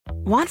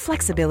Want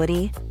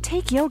flexibility?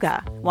 Take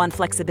yoga. Want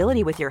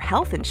flexibility with your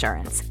health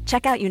insurance?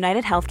 Check out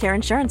United Healthcare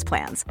Insurance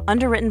Plans.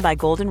 Underwritten by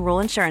Golden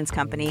Rule Insurance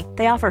Company,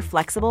 they offer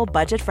flexible,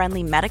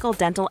 budget-friendly medical,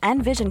 dental,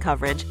 and vision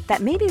coverage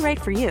that may be right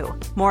for you.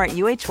 More at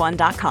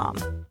uh1.com.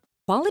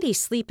 Quality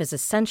sleep is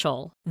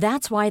essential.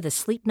 That's why the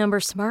Sleep Number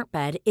Smart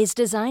Bed is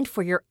designed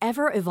for your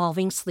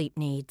ever-evolving sleep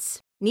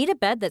needs. Need a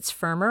bed that's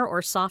firmer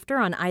or softer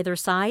on either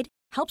side?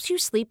 Helps you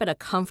sleep at a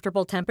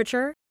comfortable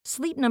temperature?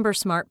 Sleep Number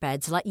Smart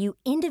Beds let you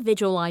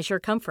individualize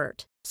your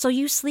comfort, so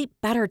you sleep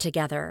better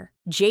together.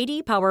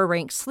 J.D. Power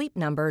ranks Sleep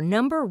Number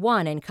number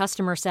 1 in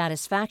customer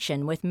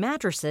satisfaction with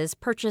mattresses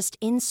purchased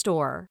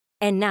in-store.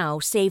 And now,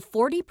 save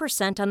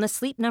 40% on the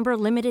Sleep Number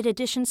Limited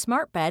Edition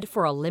Smart Bed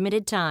for a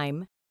limited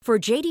time. For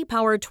J.D.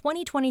 Power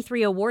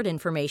 2023 award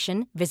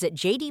information, visit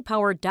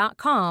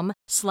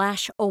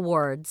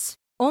jdpower.com/awards.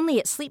 Only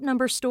at Sleep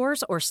Number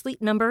stores or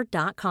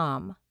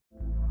sleepnumber.com.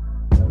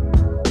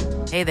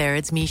 Hey there,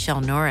 it's Michelle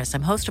Norris.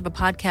 I'm host of a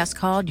podcast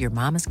called Your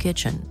Mama's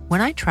Kitchen.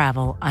 When I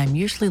travel, I'm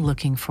usually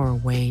looking for a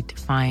way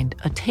to find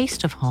a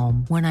taste of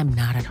home when I'm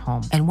not at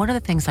home. And one of the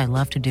things I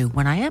love to do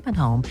when I am at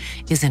home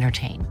is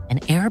entertain.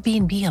 And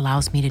Airbnb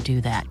allows me to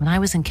do that. When I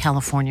was in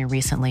California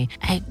recently,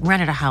 I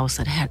rented a house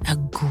that had a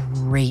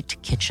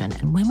great kitchen.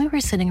 And when we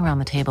were sitting around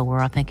the table, we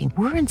were all thinking,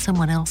 we're in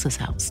someone else's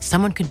house.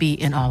 Someone could be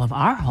in all of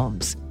our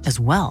homes as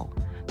well.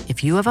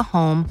 If you have a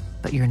home,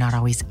 but you're not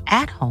always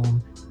at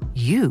home,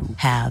 you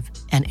have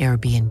an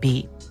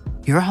Airbnb.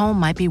 Your home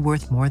might be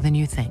worth more than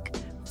you think.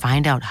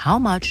 Find out how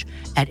much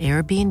at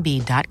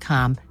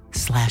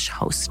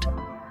airbnb.com/host.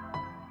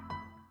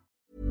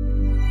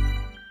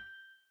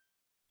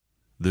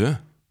 Du?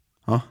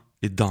 Ja?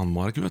 I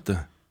Danmark, vet du.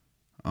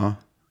 Ja.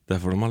 Där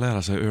får de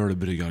lära sig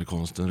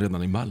ölbryggarkonsten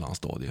redan i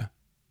mellanstadiet.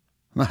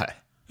 Nej.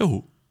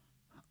 Jo.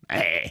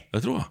 Nej.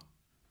 Det tror jag.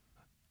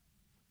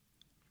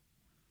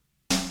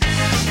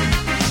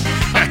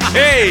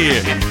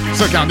 Hej!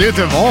 Så kan det ju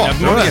inte vara.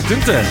 Man vet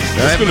inte.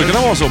 Det skulle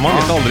kunna vara så, man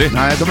vet aldrig.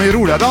 Nej, de är ju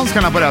roliga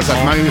danskarna på det här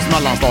sättet, men just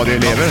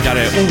mellanstadieelever. Danskar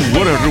är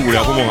oerhört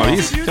roliga på många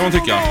vis, kan man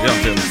tycka,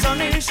 egentligen.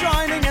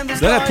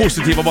 Det här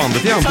positiva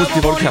bandet igen,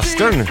 positiva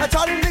orkestern.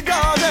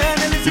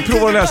 Vi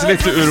provar att läsa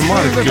lite ur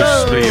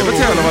Markusbrevet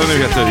här, eller vad det nu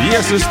heter.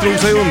 Jesus drog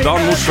sig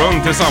undan mot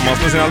sjön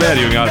tillsammans med sina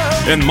lärjungar.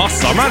 En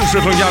massa människor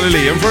från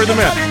Galileen följde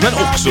med, men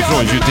också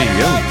från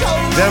Judeen.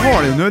 Där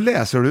har du, nu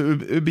läser du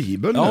ur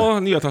Bibeln. Ja,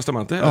 Nya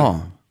Testamentet. Ja,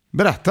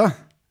 berätta.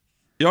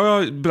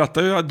 Ja, du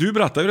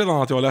berättade ju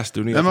redan att jag läste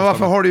ur Nya Ja, men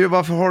varför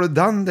har du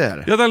den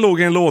där? Ja, den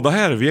låg i en låda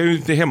här. Vi är ju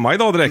inte hemma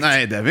idag direkt.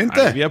 Nej, det är vi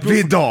inte. Nej,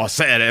 idag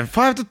så är det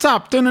Five to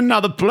top to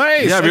another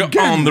place. Ja, vi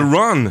är on the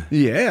run.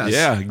 Yes.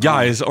 Yeah,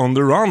 guys on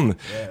the run.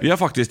 Vi är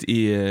faktiskt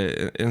i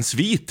en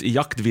svit i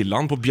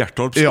jaktvillan på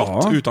Bjärtorps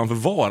slott utanför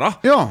Vara.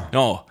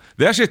 Ja.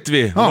 Där sitter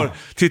vi och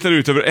tittar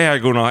ut över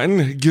ägorna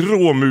en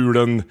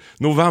gråmulen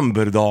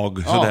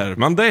novemberdag sådär.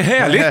 Men det är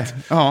härligt.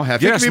 Här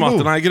fick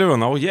gräsmattorna är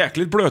gröna och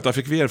jäkligt blöta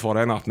fick vi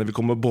erfara i natt när vi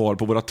kom och bar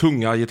på våra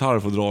tunga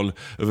gitarrfodral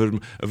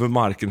över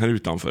marken här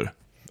utanför.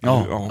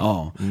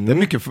 Ja. Det är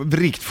mycket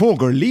rikt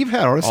fågelliv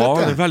här, har du sett det?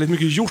 Ja, det är väldigt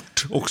mycket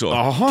hjort också.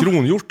 Aha.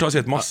 Kronhjort har jag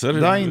sett massor.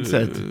 Det har jag inte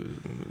sett.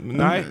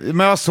 Nej.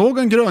 Men jag såg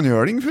en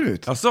gröngöling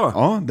förut. Asså?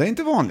 Ja, det är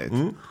inte vanligt.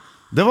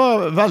 Det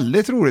var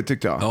väldigt roligt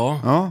tyckte jag.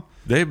 Ja.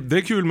 Det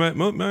är kul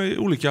med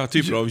olika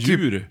typer av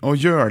djur. Och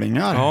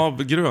görlingar. Ja,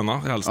 gröna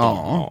helst.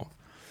 Ja.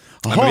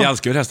 Nej, men vi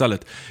älskar ju det här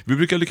stället. Vi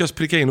brukar lyckas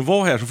pricka in och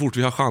vara här så fort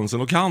vi har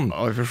chansen och kan.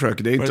 Ja, vi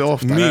försöker. Det är inte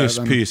ofta.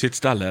 Myspysigt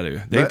ställe är det ju.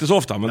 Det är inte så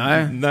ofta,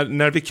 men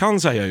när vi kan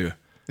säga ju.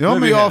 Ja,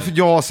 men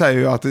jag säger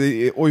ju att,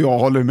 och jag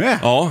håller med.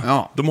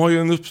 Ja, de har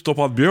ju en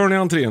uppstoppad björn i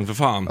entrén för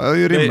fan. Det är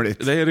ju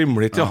rimligt. Det är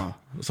rimligt, ja.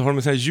 Så har de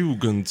en sån här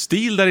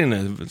jugendstil där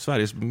inne.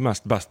 Sveriges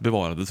bäst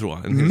bevarade, tror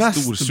jag. En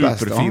stor,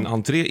 superfin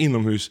entré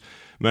inomhus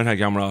med den här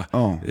gamla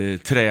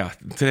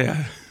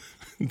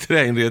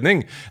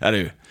träinredning är det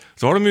ju.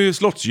 Så har de ju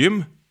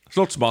slottsgym,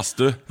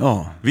 slottsbastu,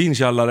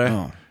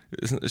 vinkällare,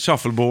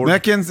 shuffleboard. Men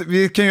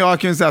jag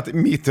kan säga att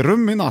mitt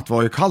rum i natt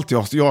var ju kallt.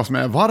 Jag som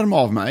är varm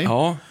av mig.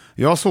 Ja.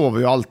 Jag sover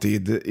ju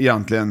alltid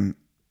egentligen.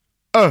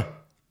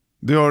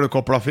 Du har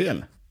kopplat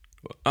fel.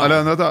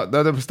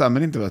 Eller det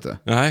stämmer inte, vet du.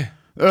 Nej.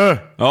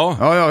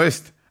 Ja,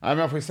 visst. Nej, men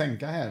jag får ju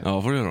sänka här.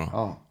 Ja, får du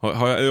då.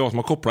 Har jag som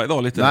har kopplat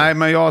idag lite? Nej,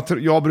 men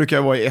jag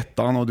brukar vara i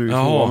ettan och du i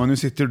tvåan. Men nu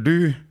sitter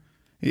du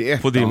i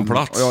ettan. På din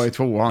plats. Och jag i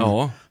tvåan.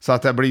 Ja. Så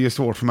att det blir ju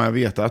svårt för mig att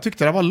veta. Jag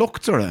tyckte det var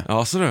lågt, så det.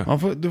 Ja, så det. Ja,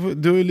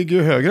 du ligger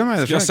ju högre än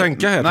mig. Ska jag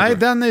sänka här? Nej,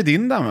 den är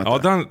din där. Ja,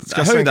 den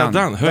ska sänka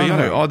den.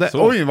 Höja den. Ja,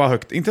 oj, vad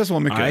högt. Inte så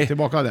mycket. Nej.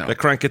 Tillbaka där. Det är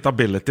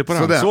crankability på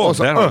den. Så där. One,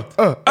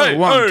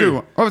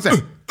 two. Vad vill säga?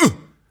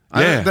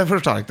 Nej, det är för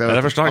starkt. Det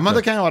är för starkt. Ja, men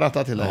det kan jag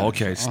rätta till det.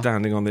 Okej,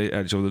 standing on the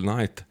edge of the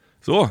night.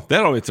 Så,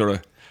 där har vi det, tror du.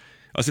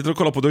 Jag sitter och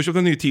kollar på, du har köpt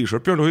en ny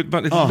t-shirt, Björn. Du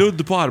har ett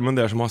ludd på armen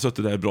där som har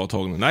suttit där ett bra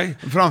tag nu. Nej.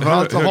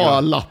 Framförallt har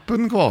jag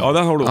lappen kvar. Ja,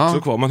 den har du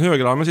också kvar. Men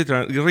högerarmen sitter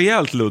en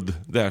rejält ludd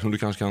där som du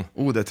kanske kan...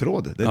 Det är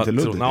tråd. Det är inte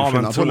ludd. Ja,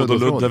 men tråd och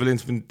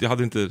ludd. Jag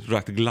hade inte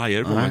rätt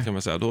glajjor på mig, kan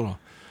man säga då.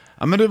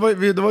 Ja, men det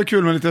var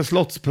kul med lite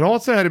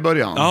slottsprat så här i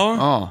början.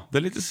 Ja. Det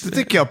är lite... Det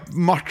tycker jag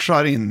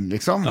matchar in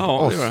liksom.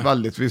 Oss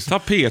väldigt visst.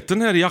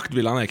 Tapeten här i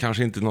jaktvillan är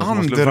kanske inte något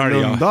man skulle välja.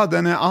 Annorlunda,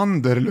 den är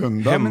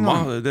annorlunda.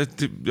 Hemma,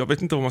 jag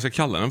vet inte vad man ska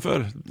kalla den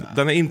för.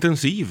 Den är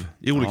intensiv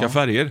i olika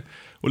färger.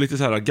 Och lite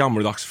så här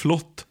gammaldags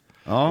flott.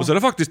 Ja. Och så är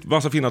det faktiskt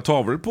massa fina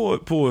tavlor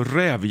på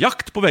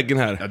rävjakt på väggen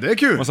här. Ja, det är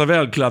kul. Massa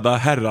välklädda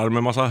herrar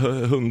med massa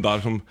hundar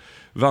som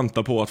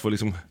väntar på att få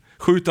liksom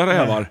skjuta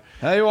rävar.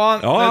 Hej Johan,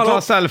 jag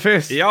tar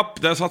selfies.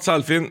 Japp, där satt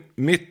selfien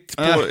mitt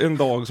på en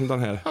dag som den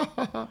här.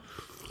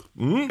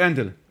 En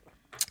till.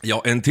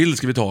 Ja, en till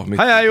ska vi ta.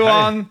 Hej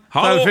Johan,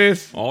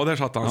 selfies. Ja, där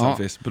satt han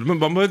selfies. Men man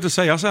behöver inte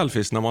säga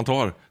selfies när man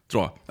tar,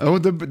 tror jag. Jo,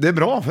 det är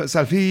bra.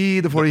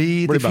 Selfie, då får du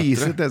hit i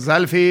fiset.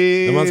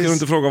 Selfies. Man ska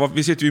inte fråga,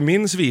 vi sitter ju i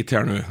min svit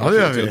här nu. Ja, det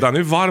gör vi. Den är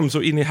ju varm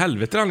så in i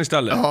helvete den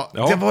istället.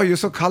 Ja, det var ju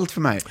så kallt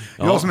för mig.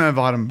 Jag som är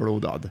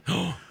varmblodad.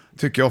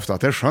 Tycker jag ofta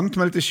att det är skönt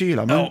med lite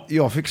kyla. Men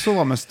jag fick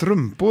sova med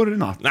strumpor i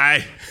natt.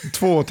 Nej.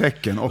 2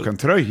 tecken och en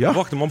tröja.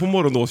 Vaknar man på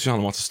morgonen då så känner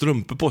man att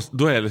strumpor på,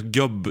 då är det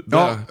gubb.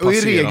 Ja, och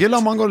i regel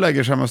om man går och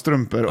lägger sig med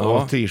strumpor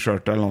och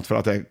t-shirt eller något för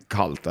att det är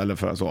kallt eller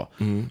för så.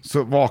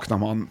 Så vaknar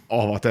man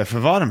av att det är för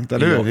varmt,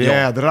 eller hur?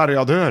 Jädrar,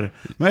 jag dör.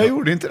 Men jag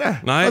gjorde inte det.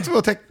 Nej.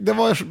 Det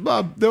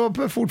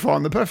var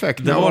fortfarande perfekt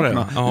när jag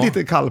vaknade.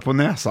 Lite kall på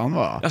näsan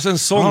va? Alltså en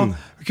sån.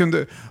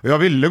 Jag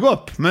ville gå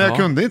upp, men jag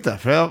kunde inte.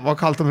 För jag var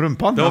kallt om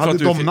rumpan. Jag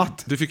hade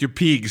domnat. Du fick ju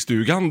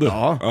pigstugan du.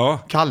 Ja.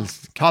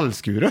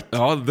 Kallskuret.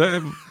 Ja,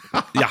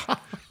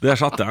 där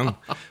satt den.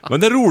 Men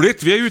det är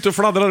roligt, vi är ute och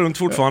fladdrar runt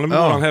fortfarande med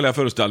våran härliga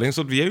föreställning.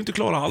 Så vi är ju inte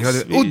klara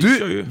alls. Och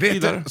du,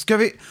 vet du, ska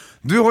vi...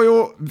 Du har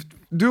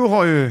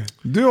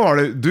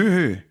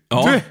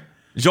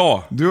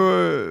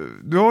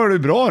det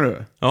bra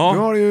du.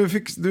 Ja.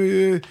 Du är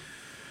ju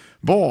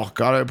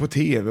bakare på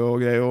tv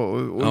och grejer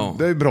och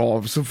det är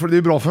bra, så det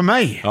är bra för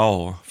mig.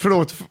 Ja. För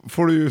då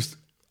får du just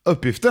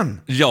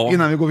uppgiften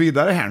innan vi går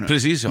vidare här nu.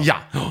 Precis,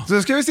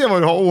 Så ska vi se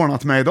vad du har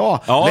ordnat med idag.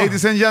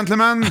 Ladies and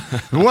gentlemen,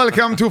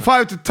 welcome to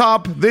 5 to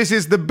top. This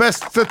is the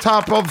best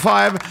top of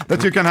 5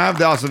 that you can have.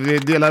 Det är alltså, vi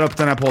delar upp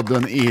den här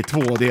podden i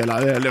 2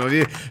 delar.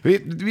 Eller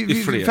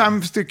vi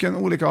 5 stycken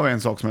olika av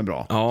en sak som är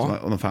bra.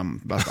 Och de 5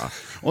 bästa.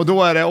 Och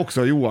då är det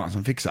också Johan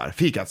som fixar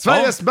fikat.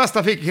 Sveriges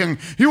bästa fiking,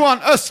 Johan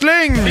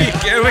Östling!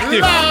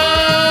 Riktigt.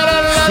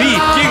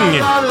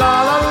 Fiking!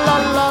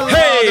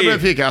 Det blev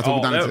fika, jag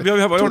tog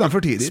den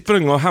för tidigt.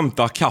 Sprung och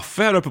hämta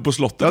kaffe här uppe på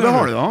slottet. Ja, det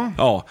har du,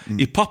 ja.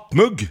 I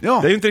pappmugg. Ja.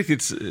 Det är ju inte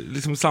riktigt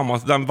liksom samma,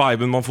 den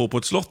viben man får på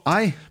ett slott.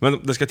 Nej. Men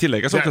det ska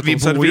tilläggas också att de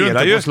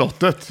serverar ju inte på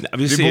slottet.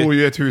 Nej, vi bor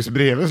ju i ett hus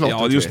bredvid slottet.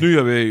 Ja, just nu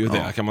gör vi ju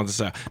det, kan man inte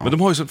säga. Men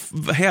de har ju så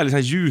härligt här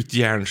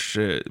gjutjärns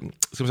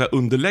ska man säga,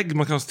 underlägg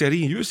man kan ha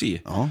stearinljus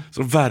i.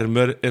 Så de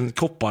värmer en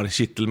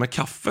kopparkittel med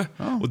kaffe.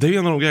 Och det är ju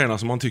en av de grejerna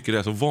som man tycker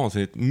är så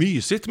vansinnigt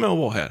mysigt med att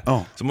vara här.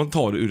 Så man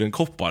tar ur en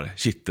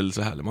kopparkittel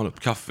så häller man upp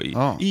kaffe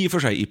i för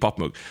sig i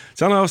pappmugg.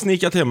 Sen har jag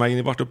snikat hem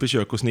mig, varit uppe i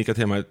kök och snikat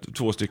hem mig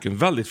 2 stycken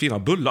väldigt fina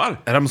bullar.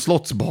 Är de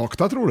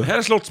slottsbakta, tror du? Här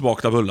är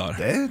slottsbakta bullar.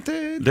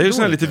 Det är ju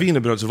sån här lite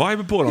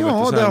wienerbröds-vibe på dem.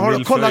 Ja, det har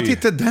du. Kolla,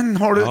 titta, den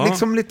har du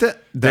liksom lite...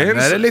 Den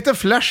är det lite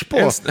flash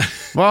på.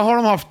 Vad har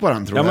de haft på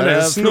den, tror du? Ja, men det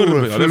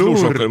är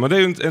florsocker. Men det är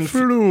ju en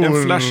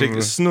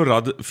flashig,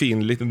 snurrad,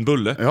 fin liten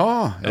bulle.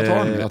 Ja, jag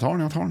tar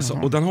den.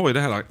 Och den har ju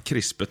det här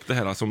krispet, det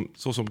här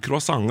så som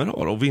croissanter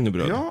har och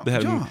wienerbröd. Det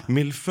här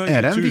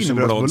millefeuille,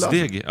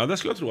 1000-bladsdeg. Ja, det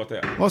skulle jag tro att det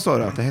är. Vad sa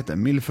du att det heter?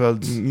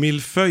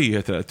 Millefeuille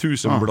heter det.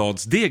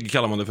 1000-bladsdeg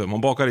kallar man det för.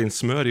 Man bakar in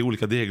smör i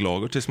olika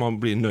deglager tills man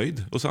blir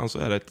nöjd. Och sen så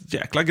är det ett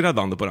jäkla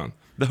gräddande på den.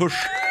 Det hörs.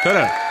 Hör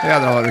det?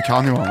 Jädrar vad du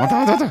kan,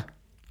 Johan. Vänta.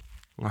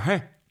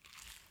 Nähä.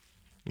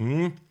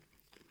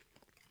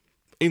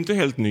 Inte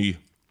helt ny.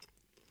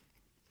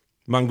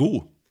 Men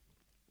god.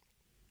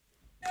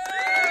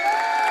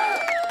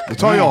 Nu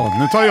tar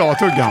jag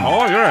tuggan.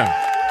 Ja, gör det.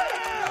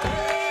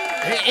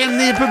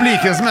 En i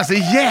publiken som är så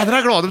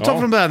jädra glad. Du tar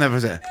från början här för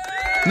att se.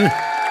 Nu.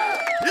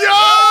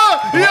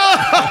 Ja!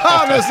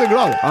 Han är så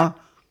glad.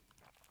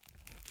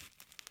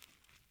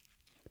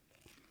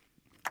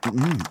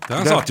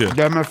 Den satt ju.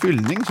 Det är med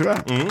fyllning, tror jag.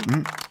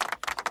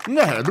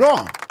 Det här är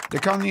bra. Det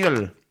är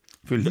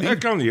kanelfyllning. Det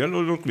är kanel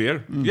och något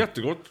mer.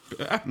 Jättegott.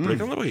 Äpple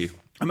kan det vara i.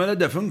 Men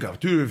det funkar.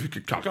 Du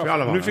fick kaffe i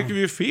alla fall. Nu fick vi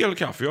ju fel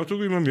kaffe. Jag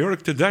tog ju med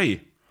mjölk till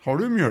dig. Har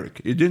du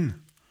mjölk i din?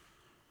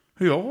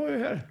 Jag har ju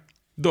här.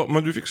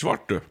 Men du fick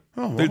svart du.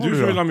 Det är du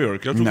som vill ha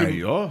mjölk.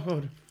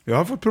 Jag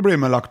har fått problem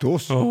med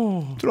laktos.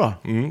 Tror jag.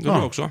 Det har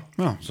jag också.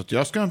 Ja, så att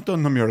jag ska inte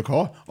någon mjölk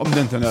ha om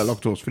det inte är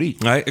laktosfri.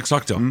 Nej,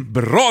 exakt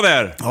Bra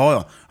där!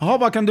 Ja. Jaha,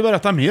 vad kan du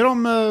berätta mer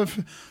om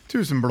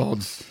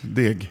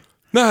 1000-bladsdeg?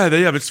 Nej, det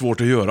är jävligt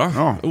svårt att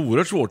göra.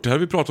 Oerhört svårt. Det här har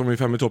vi pratat om i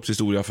 5 i topps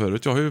historia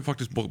förut. Jag har ju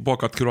faktiskt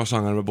bakat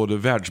croissanter med både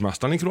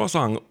världsmästaren i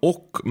croissant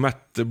och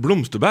Mette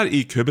Blomsterberg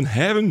i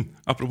Köpenhamn.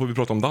 Apropå vi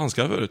pratade om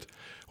danskar förut.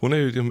 Hon är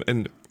ju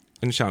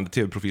en känd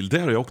tv-profil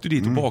där och jag åkte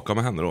dit och bakade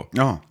med henne då.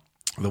 Ja.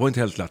 Det var inte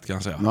helt lätt, kan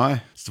jag säga.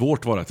 Nej.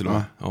 Svårt var det till och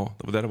med. Ja,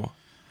 det var det var.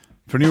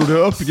 För ni gjorde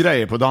upp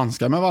grejer på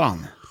danska med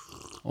varann.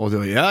 Och då,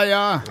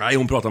 Nej,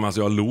 hon pratade med mig så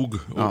jag log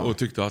och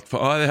tyckte att det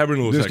här blir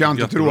nog du ska säkert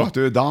inte jättebra. tro att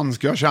du är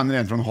dansk. Jag känner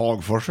en från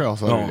Hagfors. Så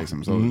Ja.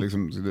 liksom, så du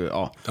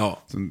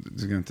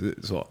ska inte,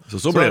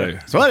 Så blir det ju.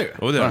 Så är det ju.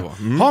 Och det är det.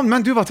 Ja,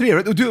 men du var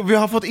trevligt. Och vi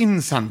har fått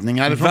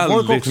insändningar från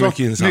folk också. Väldigt mycket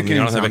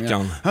insändningar den här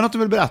veckan. Har något du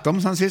vill berätta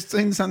om sen sist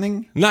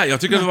insändning? Nej, jag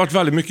tycker det har varit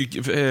väldigt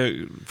mycket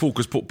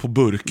fokus på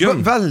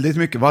burken. Väldigt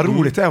mycket. Vad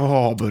roligt det är att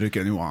ha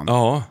burken, Johan.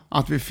 Ja.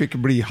 Att vi fick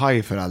bli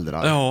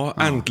hajföräldrar. Ja,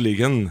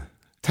 äntligen.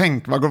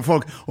 Tänk vad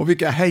folk, och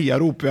vilka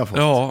hejarop vi har fått.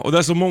 Ja, och det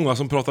är så många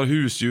som pratar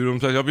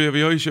husdjur.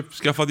 Vi har ju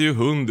skaffade ju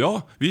hund.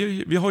 Ja,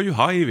 vi har ju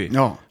haj vi.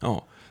 Ja.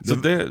 Så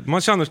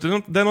man känner att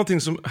det är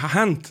någonting som har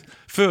hänt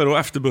före och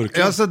efter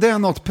burken. Alltså det är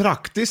något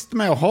praktiskt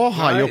med att ha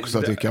haj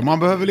också tycker jag. Man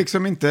behöver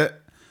liksom inte...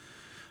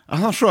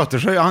 Han sköter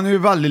sig, han är ju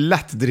väldigt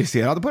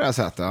lättdresserad på det här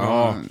sättet.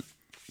 Ja.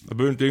 Jag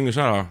behöver inte yngre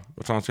så här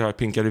att han ska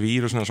pinka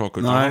revir och såna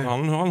saker.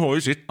 Han har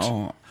ju sitt.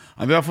 Ja.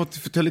 Vi har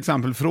fått till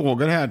exempel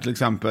frågor här till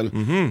exempel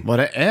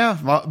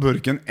vad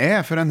burken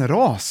är för en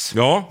ras.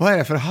 Ja. Vad är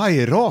det för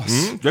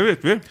hajras? Det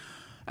vet vi.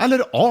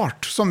 Eller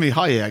art som vi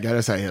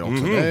hajägare säger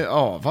också.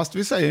 Fast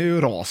vi säger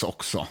ju ras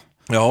också.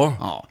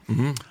 Ja.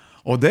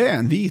 Och det är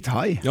en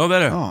vithaj. Ja, det är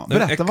det. Ja.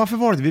 Berätta, varför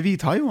var det vi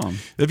vithaj, Johan?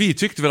 Vi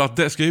tyckte väl att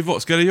det ska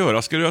det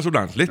göras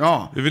ordentligt.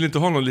 Ja. Vi vill inte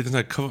ha någon liten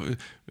sån här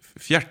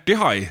fjärtig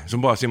haj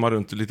som bara simmar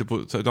runt lite på,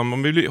 utan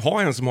man vill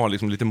ha en som har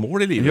liksom lite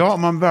mål i livet. Ja,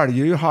 man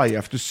väljer ju haj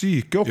efter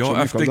psyke också.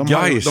 Ja, efter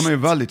de är ju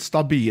väldigt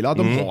stabila.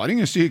 De har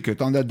ingen psyke,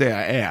 utan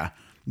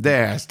det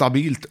är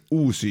stabilt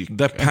opsyk.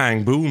 Det är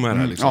pang boom är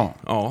det liksom.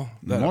 Ja.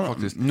 Det är det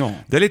faktiskt. Ja.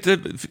 Det är lite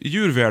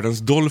djurvärldens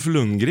Dolph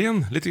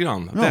Lundgren lite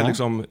grann. Det är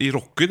liksom i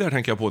Rocky där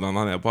tänker jag på den.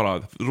 Han är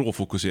bara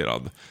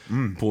råfokuserad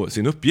på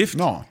sin uppgift.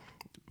 Ja.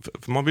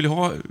 För man vill ju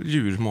ha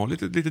djur som har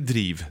lite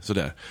driv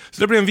sådär.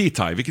 Så det blir en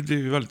vithaj, vilket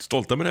vi är väldigt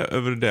stolta med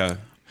över det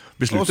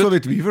beslutet. Och så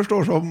vitt vi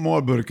förstår så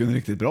mår burken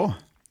riktigt bra.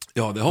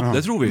 Ja,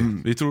 det tror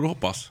vi. Vi tror och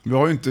hoppas.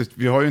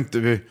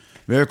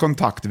 Vi har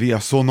kontakt via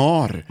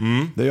sonar.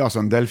 Det är ju alltså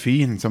en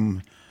delfin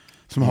som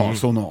har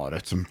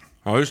sonaret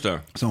Ja, just det.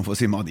 som får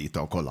simma dit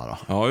och kolla då.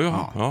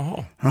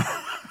 Jaha.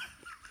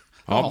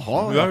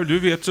 Jaha, ja, du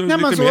vet så nej,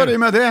 lite men så mer. är det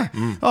med det.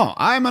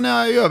 Men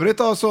i övrigt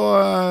då,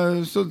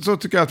 så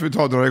tycker jag att vi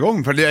drar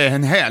igång. För det är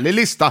en härlig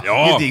lista.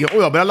 Ja.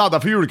 Och jag börjar ladda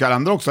för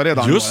julkalender också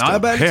redan. Just det,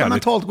 jag börjar liksom härligt.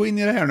 mentalt gå in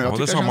i det här nu. Jag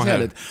tycker det känns här.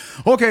 härligt.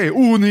 Okej,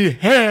 ni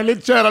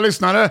härligt kära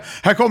lyssnare.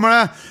 Här kommer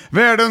det.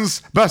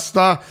 Världens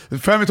bästa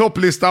 5 i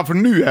topplista. För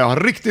nu är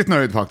jag riktigt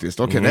nöjd faktiskt.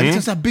 Okej, det är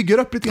liksom så här, bygger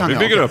upp lite grann. Vi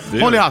bygger upp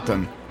det. Håll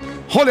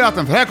i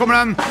hatten, för här kommer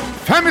den.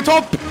 5 i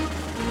topp.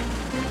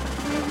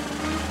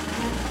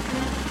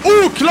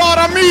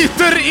 Oklara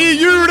myter i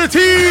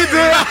juletid!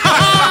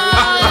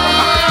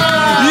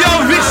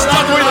 Jag visste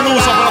att du ville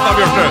nosa på detta,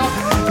 Björte.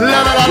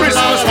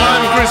 Christmas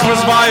time,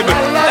 Christmas vibe.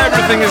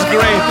 Everything is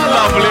great,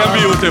 lovely and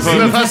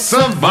beautiful.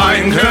 Fässe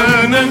Wein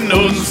können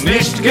uns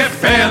nicht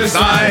gefährlich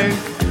sein.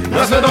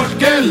 Das wird doch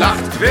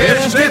gelacht,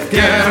 wer steht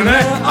gerne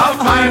auf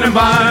einem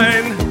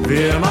Wein.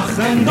 Wir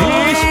machen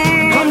durch,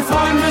 komm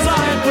Freunde,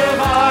 seid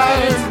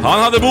bereit.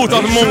 Han hade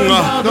botat många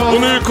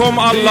och nu kom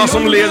alla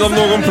som led av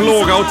någon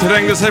plåga och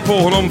trängde sig på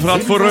honom för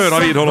att få röra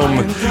vid honom.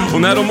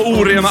 Och när de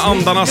orena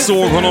andarna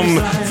såg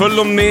honom föll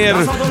de ner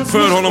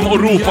för honom och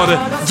ropade: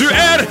 Du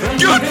är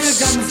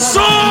Guds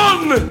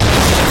son!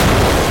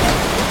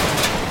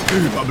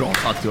 Gud vad bra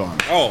sagt, Johan.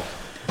 Ja.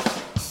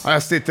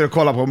 Jag sitter och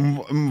kollar på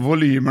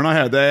volymerna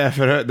här. Det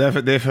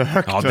är för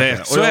högt. Ja,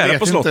 så är det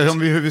på slott. Jag vet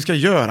inte hur vi ska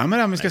göra med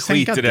det. Vi ska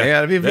sänka i det. Det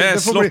är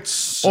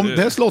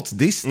det är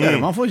slottsdist där.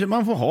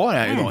 Man får ha det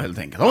här idag helt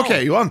enkelt.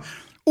 Okej, Johan.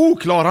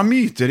 Oklara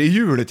myter i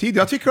juletid.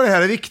 Jag tycker det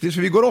här är viktigt,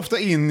 för vi går ofta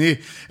in i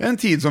en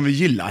tid som vi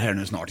gillar här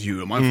nu snart,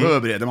 jul. Man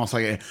förbereder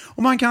massa grejer.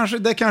 Och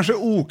det kanske är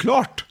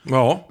oklart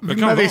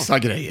med vissa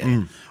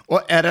grejer.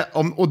 Och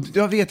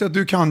jag vet att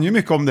du kan ju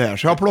mycket om det här,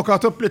 så jag har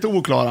plockat upp lite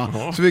oklara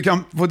så vi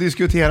kan få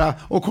diskutera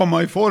och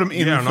komma i form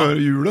inför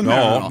julen.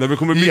 Ja, det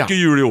kommer mycket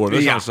jul i år,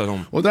 det känns det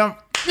som. Och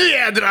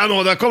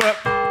där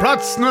kommer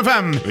plats nummer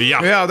 5.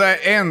 Ja, det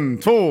är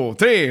 1, 2,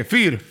 3,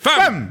 4,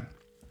 5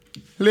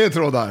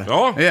 ledtrådar.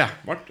 Ja.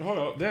 Vart har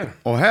jag det?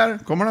 Och här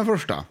kommer den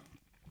första.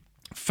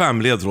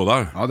 5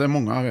 ledtrådar. Ja, det är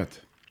många, jag vet.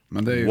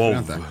 Men det är ju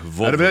inte.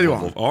 Wow, är du beredd,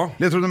 Johan? Ja.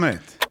 Ledtråd nummer 1.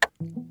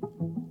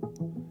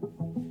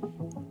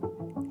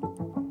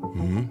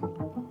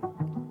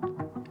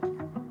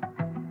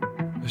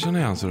 Jag känner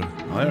igen så.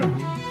 Ja, gör det.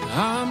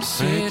 I'm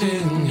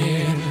sitting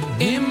here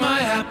in my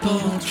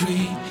apple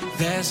tree.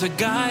 There's a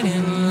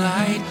guiding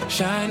light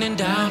shining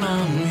down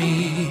on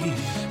me.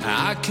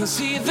 I can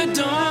see the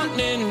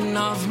dawning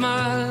of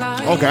my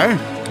life. Okej.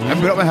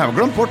 Jag har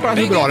glömt bort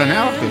hur bra den är.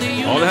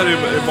 Ja, det här är ju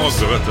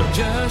Bagge, vet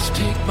du. Just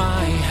take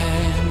my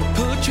hand,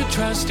 put your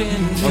trust in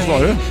me. Vad sa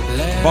du?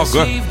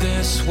 Bagge.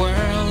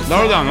 Där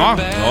har du den, va?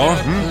 Ja.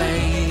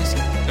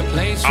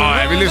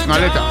 Ja, vi lyssnar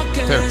lite.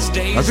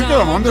 Jag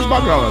tycker om Anders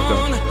Bagge, vet du.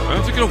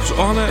 Jag tycker också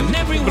han är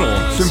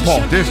bra.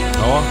 Sympatisk.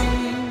 Ja.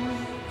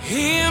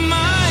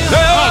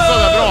 Ja, så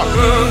är det bra.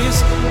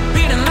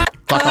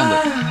 Tack, Anders.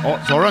 Ja,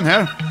 så har du den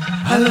här.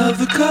 I love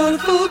the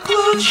colorful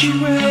clothes she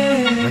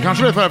wears. Jag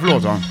kanske vet vad det är för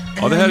låt, va?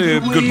 Ja, det här är ju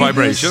Good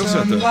Vibrations,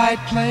 vet du.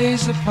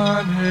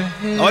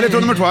 Ja,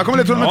 ledtråd nummer 2. Jag kommer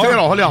ledtråd nummer 3 då.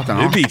 Håll i hatten.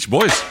 Det är Beach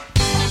Boys.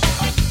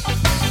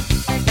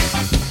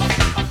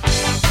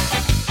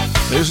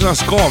 Det är ju sån här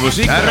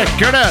ska-musik. Det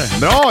räcker där.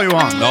 Bra,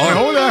 Johan. Ja. Jag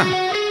håller det.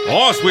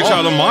 Ja, Switch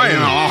Out of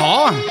Mine.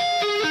 Jaha.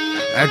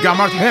 Ett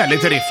gammalt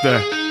härligt riff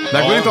det.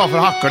 Det går inte av för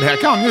hackor. Det här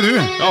kan ju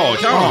du. Ja,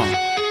 kan man.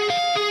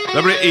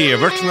 Det blir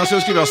Evert när jag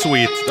skulle skriva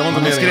Sweet. Det var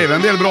inte Han skrev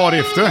en del bra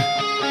riff det.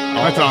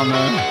 Vad heter han?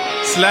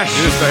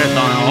 Slash. Just det, heter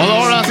han. Ja, då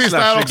har du den sista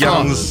här också.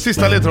 Guns.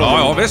 Sista ledtråden.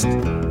 Ja, visst.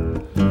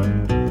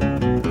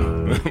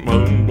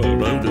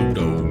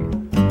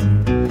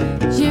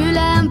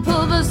 Julen på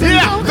bussen.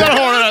 Ja, där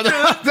har du det.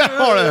 Där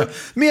har du det.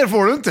 Mer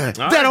får du inte.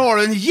 Nej. Där har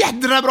du en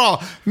jädra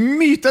bra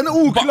myt, en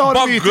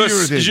oklar myt i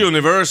Buggus jultid.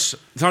 Universe,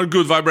 tar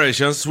Good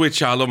Vibrations,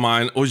 Switch Out of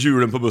Mine och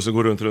hjulen på bussen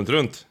går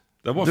runt.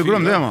 Det var Du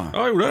glömde det, va? Ja,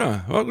 jag gjorde det.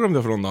 Vad glömde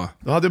jag från då?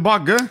 Du hade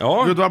Bagge,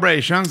 Ja. Good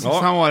Vibrations, Ja.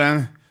 sen var det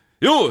en...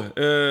 Jo!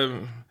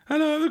 I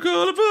love the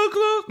colorful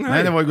clothes.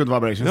 Nej, det var ju Good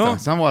Vibrations Ja, där.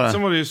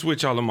 Sen var det... ju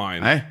Switch Out of Mine.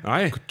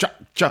 Nej.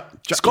 Tja.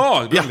 Ska!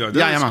 Ja, glömde jag. Det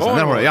jajamensan, ska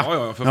där var det. Ja,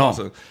 Ja, för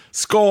fasen.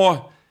 Ska...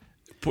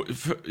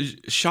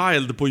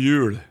 Child på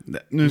jul.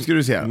 Nu ska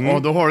du se.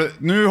 Och då har du...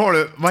 Nu har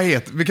du... Vad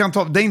heter... Vi kan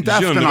ta... Det är inte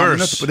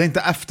Universe.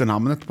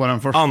 efternamnet på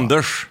den första.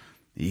 Anders.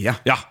 Ja.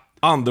 Ja,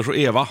 Anders och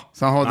Eva.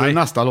 Sen har du Nej.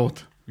 nästa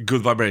låt.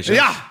 Good Vibrations.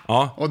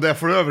 Ja! Och det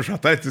får du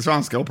översätta det till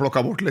svenska och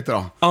plocka bort lite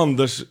då.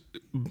 Anders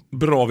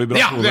bra Ja,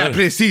 vibrationer. det är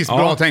precis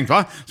bra tänkt,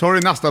 va? Så har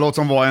du nästa låt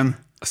som var en...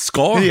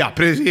 Ska. Ja,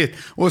 precis.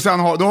 Och sen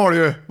då har du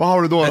ju... Vad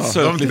har du då? En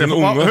söt liten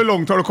unge. Hur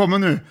långt har du kommit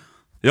nu?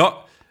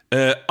 Ja,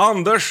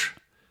 Anders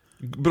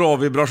bra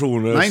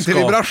vibrationer. Nej, inte ska.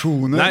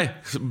 vibrationer. Nej,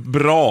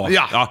 bra.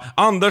 Ja.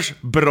 Anders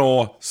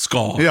bra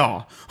ska.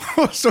 Ja.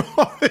 Och så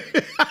har vi...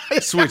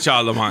 Switch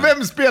Out of Mine.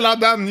 Vem spelar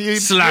den i...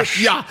 Slash.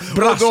 Ja. Och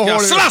då Braskar. har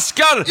du...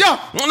 Slaskar! Ja.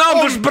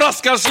 Anders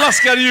braskar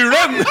slaskar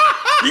hjulen.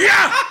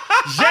 Ja!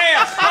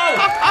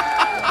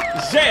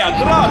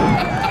 Jädrar!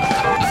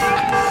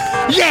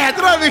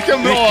 Jädrar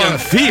vilken bra! Vilken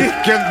fiff!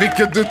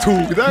 Vilken du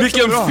tog där.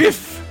 Vilken så bra.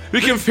 fiff!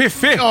 Vilken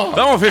fiffig! Ja.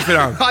 Den var fiffig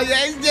den. Ja,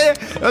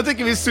 jag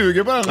tycker vi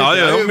suger på den lite. Ja,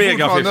 jag är mega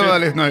fortfarande fiffig.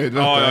 väldigt nöjd.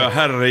 Vet Ja, du. ja,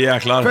 herre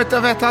jäklar.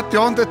 Vet att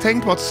jag inte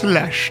tänkt på att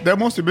slash, det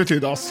måste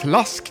betyda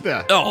slask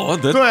det. Ja,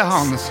 det... Då är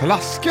han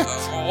slasket.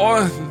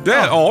 Ja, det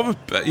är av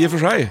i och för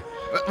sig.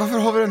 Varför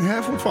har vi den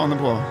här fortfarande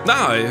på?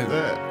 Nej,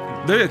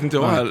 det vet inte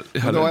jag Men det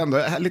var heller.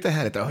 ändå lite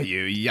härligt. Det var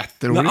ju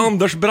jätteroligt. När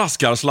Anders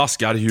braskar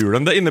slaskar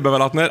hjulen, det innebär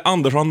väl att när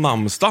Anders har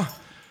namnsdag,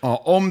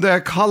 Ja, om det är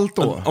kallt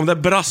då. om det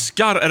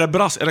braskar,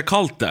 är det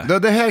kallt det?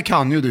 Det här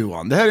kan ju du,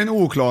 Johan. Det här är en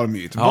oklar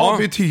myt. Ja. Vad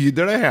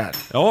betyder det här?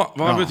 Ja,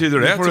 vad betyder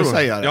det? Nu får du tror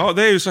säga det. Ja,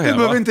 det är ju så här. Du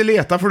behöver va? inte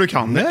leta för du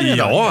kan det redan.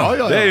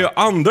 Ja, det är ju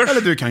Anders.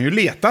 Eller du kan ju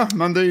leta,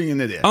 men det är ju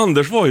ingen idé.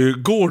 Anders var ju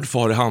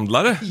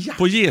gårdfarehandlare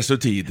på Jesu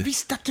tid.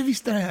 Visst att du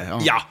visste det här.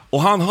 Ja,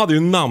 och han hade ju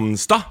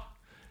namnsdag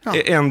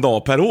en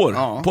dag per år,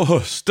 Ja. på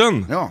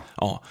hösten.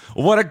 Ja.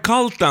 Och var det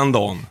kallt den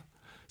dagen,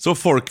 så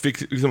folk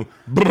fick liksom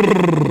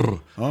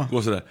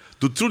gå sådär.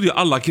 Då trodde ju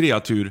alla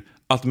kreatur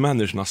att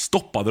människorna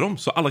stoppade dem.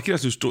 Så alla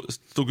kreatur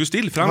stod ju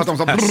still. Främst För att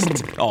de sa häst.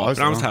 brrr. Ja, Ja,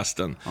 främst ja.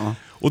 hästen.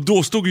 Och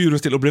då stod djuren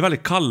still och blev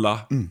väldigt kalla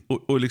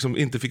och liksom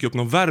inte fick upp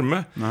någon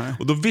värme. Nej.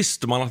 Och då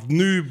visste man att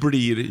nu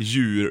blir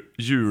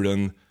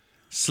julen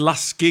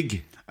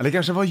slaskig. Eller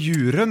kanske var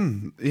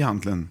djuren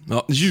egentligen.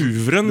 Ja,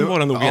 djuren var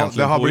det nog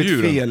egentligen det har på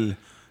blivit djuren.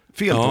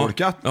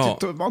 feltolkat. Ja.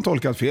 Man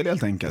tolkat fel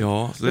helt enkelt.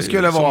 Ja, det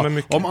skulle som vara, med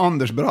mycket. om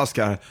Anders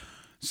braskar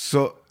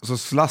så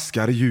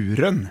slaskar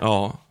djuren.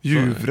 Ja,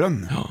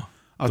 Djuren. Ja.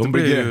 Att De, det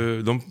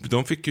blir-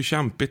 de fick ju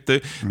kämpigt. Det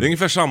är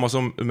ungefär samma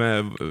som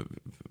med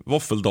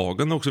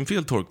våffeldagen, också en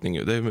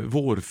feltolkning. Det är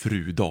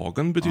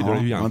vårfrudagen betyder det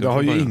ju egentligen. men det har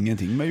från ju början.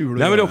 ingenting med jul att Nej, men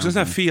det är göra också en sån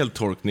här egentligen.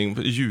 feltolkning.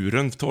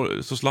 Djuren,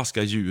 så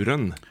slaskar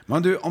djuren.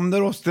 Men du, om det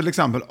då till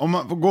exempel, om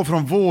man går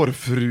från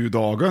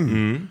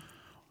vårfrudagen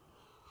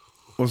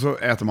och så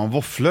äter man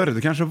våfflor.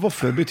 Det kanske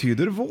våfflor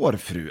betyder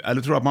vårfru.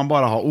 Eller tror du att man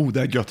bara har,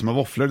 det är gött med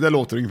våfflor. Det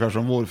låter ungefär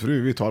som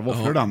vårfru. Vi tar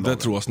våfflor den dagen. Det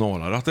tror jag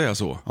snarare att det är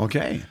så.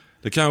 Okej.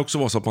 Det kan också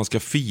vara så att man ska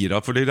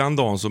fira, för det är den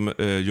dagen som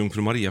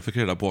Jungfru Maria fick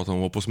reda på att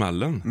hon var på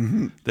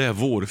smällen. Det är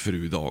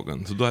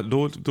vårfrudagen.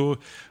 Så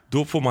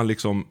då får man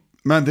liksom...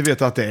 Men du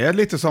vet att det är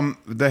lite som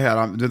det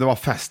här, det var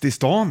fest i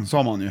stan,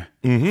 sa man ju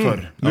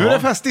förr. Nu är det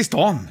fest i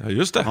stan. Ja,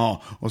 just det.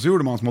 Ja, och så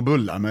gjorde man små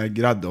bullar med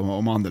grädde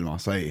och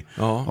mandelmassa i.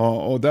 Ja.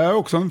 Och det är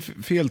också en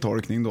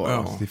feltolkning då,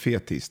 Ja. till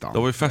fettisdagen. Det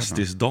var ju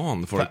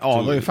festisdagen. Ja,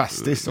 det var ju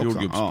festis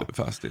också.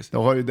 Jordgubbsfestis. Det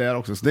har ju där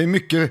också. Så det är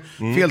mycket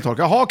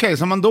feltolkat. Jaha, okej,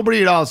 så men då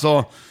blir det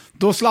alltså,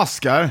 då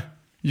slaskar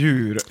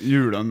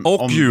julen.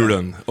 Och om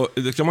julen. Och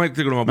det ska man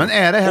inte glömma bort. Men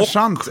är det här och,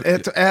 sant?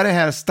 Är det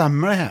här,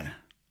 stämmer det här?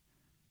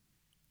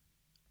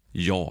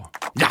 Ja.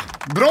 Ja,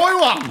 bra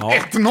Johan! Ja.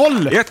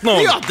 1-0!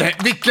 1-0. Ja,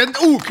 vilken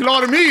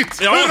oklar myt!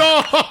 Ja.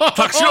 Hurra!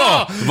 Tack så du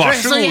ha.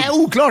 Varsågod. Det är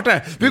så oklart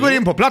det. Vi går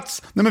in på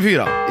plats nummer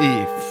 4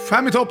 i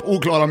 5 i topp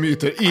oklara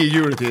myter i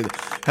juletid.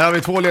 Här har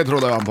vi 2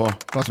 ledtrådar på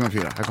plats nummer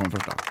 4. Här kommer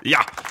första. Ja.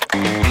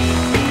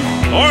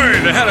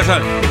 Oj, det här är så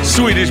här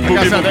Swedish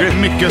Boogie Det är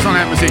Boogie. mycket sån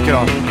här musik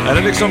idag. Är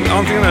det liksom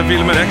antingen är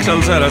Wilmer X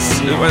eller så är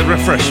det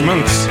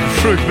Refreshments?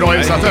 Sjukt bra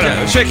insatt är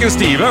det. Shakin'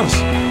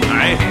 Stevens?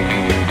 Nej.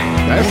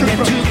 Det är sjukt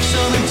bra.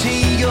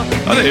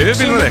 Ja, det är ju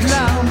Wilmer X.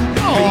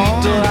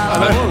 Ja.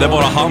 Eller? Det är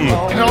bara han.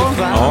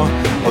 Ja.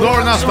 Och då har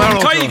du nästa här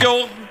också.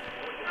 Kygo!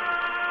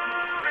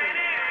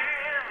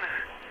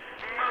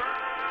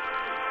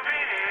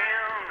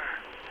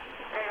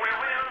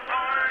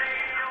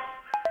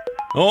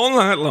 All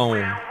night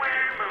long.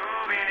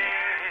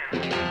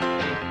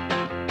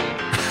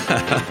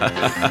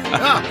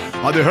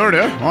 Ja, du hör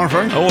det. Vad han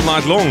sjöng. All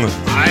night long.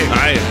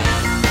 Nej.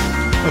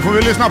 Då får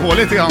vi lyssna på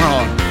lite grann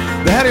här.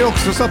 Det här är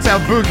också så att säga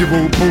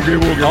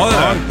boogie-boogie. Ja, det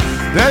är.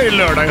 Det här är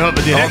lördag i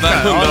huvudet Ja, direkt. det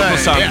är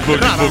 100%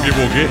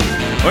 boogie.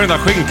 Och den där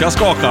skinkan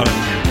skakar.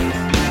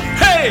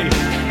 Hej!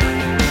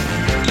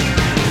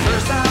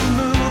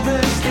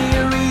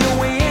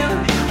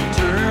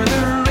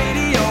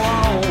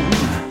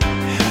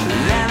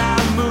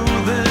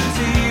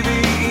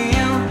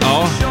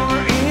 Ja.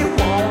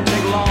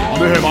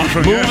 Du hör vad han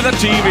sjunger. Move the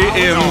TV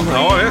in.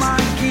 Ja, visst.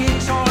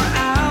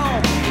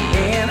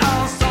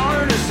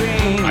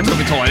 Jag tror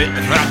vi tar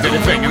det till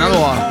refrängerna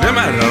då. Vem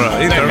är det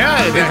då? Inte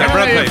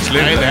Brad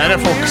Paisley. Nej, det här är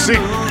Foxy.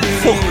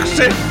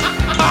 Foxy.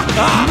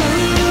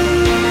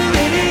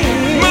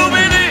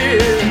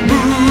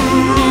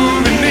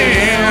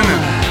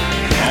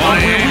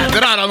 Det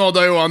där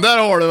nådde Johan, där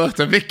har du vet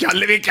du.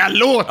 Vilka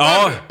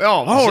låtar!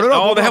 Ja, vad har du då?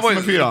 Ja, det här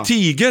med fyra? var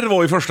Tiger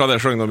var ju första där,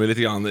 sjöng de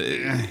lite grann.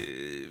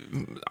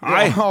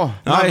 Nej. Ja,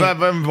 Nej.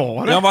 vem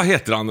var det? Ja, vad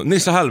heter han?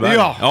 Nisse Hellberg.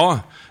 Ja.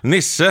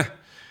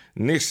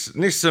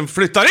 Nissen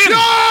flyttar in!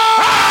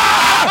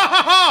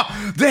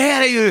 Det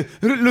här är ju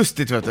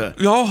lustigt vet du.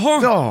 Jaha,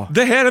 Ja.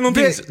 det här är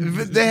någonting...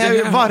 Det här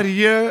är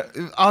varje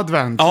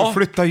advent Ja. så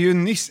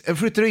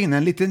flyttar in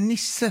en liten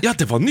nisse. Ja,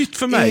 det var nytt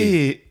för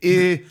mig.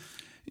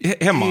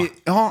 Hemma.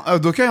 Ja,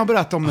 då kan jag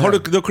berätta om det Har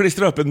här. du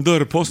klistrat upp en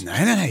dörrpost?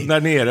 Nej.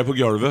 Där nere på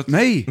golvet?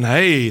 Nej.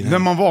 Nej. När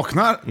man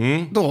vaknar,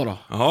 då.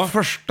 Ja.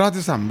 1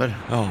 december.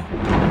 Ja.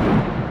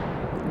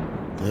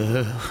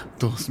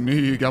 Då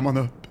smyger man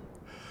upp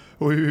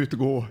och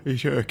utgår i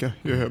köket,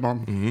 gör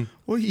man.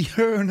 Och i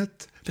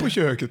hörnet på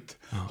köket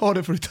har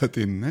det flyttat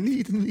in en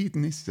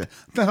liten nisse.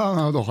 Där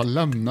han då har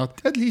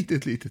lämnat ett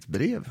litet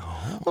brev.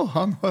 Och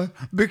han har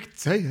byggt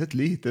sig ett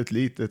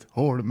litet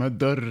hål med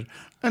dörr.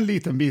 En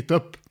liten bit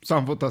upp, så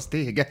han får ta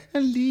stege.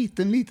 En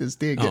liten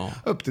stege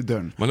upp till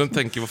dörren. Men den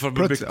tänker,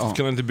 varför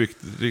kan han inte byggt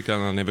lika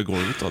ner vid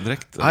golvet då,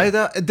 direkt? Nej,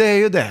 det är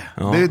ju det.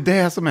 Det är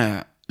det som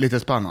är lite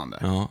spännande.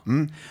 Ja.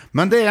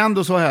 Men det är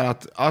ändå så här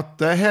att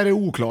det här är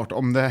oklart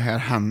om det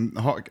här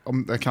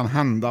om det kan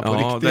hända på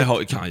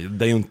riktigt.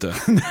 Det är ju inte.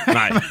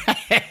 Nej.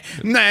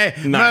 Nej,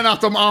 men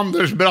att om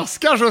Anders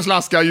braskar så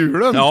slaskar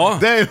hjulen. Ja.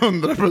 Det är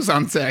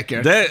 100%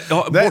 säkert. Jag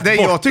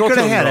jag tycker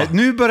det här är,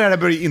 nu börjar det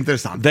bli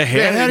intressant. Det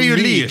här är ju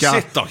mysigt lika,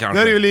 då, kanske.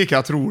 det är ju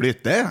lika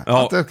troligt det.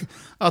 Ja.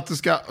 Att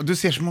du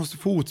ser som måste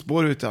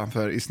fotspår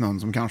utanför i snön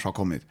som kanske har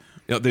kommit.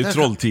 Ja, det är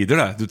trolltider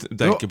där du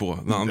tänker på.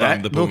 När han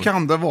vänder på. Då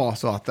kan det vara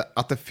så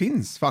att det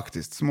finns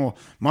faktiskt små...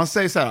 Man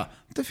säger så här,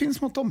 det finns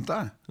små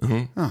tomtar.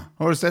 Ja.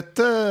 Har du sett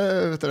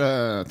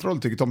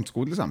Trolltyge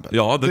tomtskog till exempel?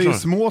 Ja, det är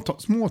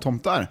små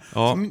tomtar.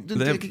 Ja,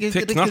 det är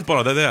tecknat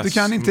bara, det är det. Du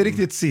kan inte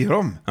riktigt se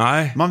dem.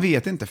 Nej. Man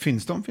vet inte,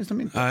 finns de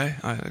inte? Nej,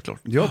 det är klart.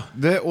 Ja,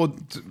 och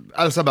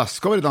Elsa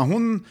Beskow redan,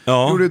 hon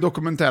gjorde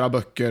dokumentära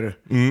böcker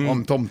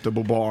om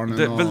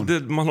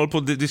Tomtebobarnen. Man håller på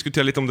att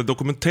diskutera lite om det är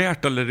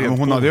dokumentärt eller rent.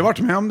 Hon hade ju varit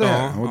med om det.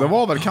 Ja, och det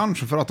var väl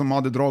kanske för att de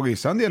hade dragit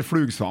i sig en del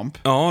flugsvamp.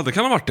 Ja, det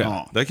kan ha varit det.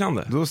 Ja. Det kan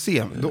det.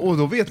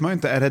 Då vet man ju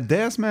inte, är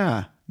det som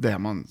är det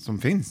som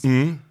finns?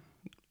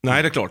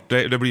 Nej, det är klart.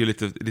 Det blir ju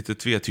lite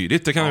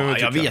tvetydigt. Det kan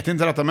Jag vet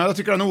inte detta, men jag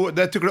tycker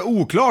det är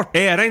oklart.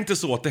 Är det inte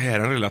så att det här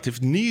är en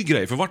relativt ny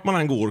grej? För vart man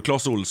än går,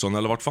 Clas Ohlson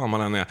eller vart fan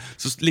man än är,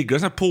 så ligger det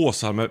såna här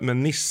påsar med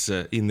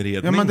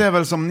Nisse-inredning. Ja, men det är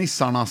väl som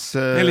nissarnas...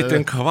 en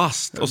liten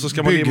kvast, och så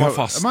ska man limma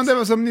fast. Men det är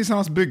väl som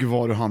nissarnas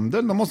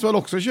byggvaruhandel. De måste väl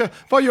också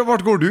köpa...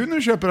 Vart går du när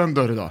du köper en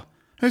dörr då?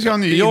 Hur ska jag ha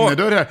en ny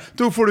innerdörr här?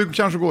 Då får du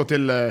kanske gå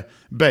till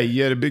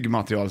Beijer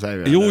byggmaterial, säger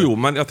vi. Jo,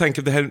 men jag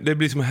tänker det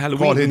blir som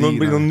Halloween. Det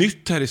blir något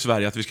nytt här i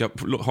Sverige, att vi ska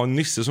ha en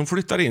nisse som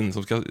flyttar in,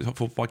 som ska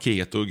få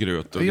paket och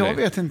gröt och jag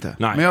vet inte.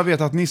 Nej. Men jag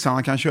vet att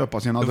nissarna kan köpa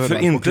sina dörrar. För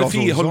inte Clas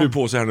Ohlson. höll du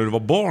på så här när du var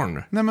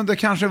barn. Nej, men det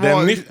kanske var... Det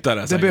är nytt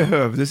där, det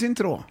behövdes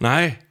inte då.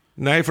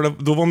 Nej,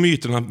 för då var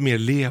myterna mer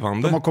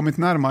levande. De har kommit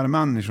närmare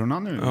människorna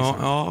nu. Liksom.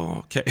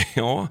 Ja, okej.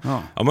 Ja,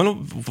 men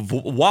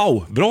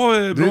wow, bra.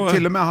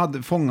 Till och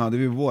med fångade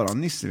vi våra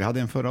nisse. Vi hade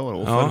en förra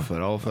året och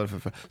förra.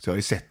 Så jag har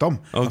ju sett dem.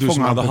 Ja, du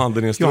som hade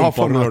handen i en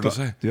strumpa och rörde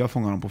sig. Jag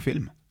fångade dem på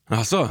film.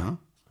 Alltså?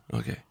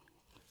 Okej.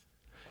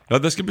 Ja,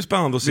 det ska bli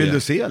spännande att se. Vill du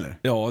se eller?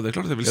 Ja, det är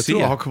klart att jag vill se. Jag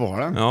tror jag har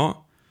kvar den.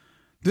 Ja.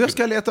 Du, jag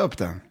ska leta upp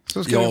den.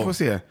 Så ska du få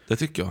se. Det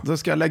tycker jag. Då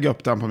ska jag lägga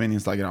upp den på min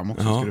Instagram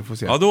också. Ska du få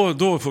se. Ja,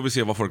 då får vi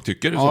se vad folk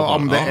tycker.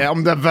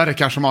 Om det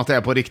verkar som att det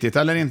är på riktigt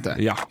eller inte.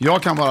 Ja.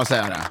 Jag kan bara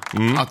säga det.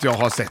 Att jag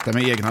har sett det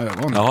med egna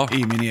ögon.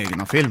 I min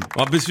egna film.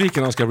 Ja,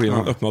 besviken han ska bli när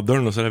han öppnar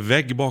dörren och så är det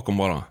vägg bakom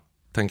bara.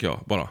 Tänker jag,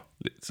 bara.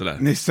 Sådär.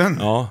 Nissen?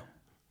 Ja.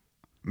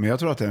 Men jag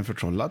tror att det är en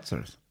förtrollad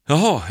service.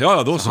 Jaha,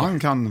 ja då så. Han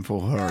kan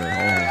få höra det.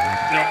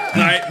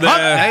 Nej, Det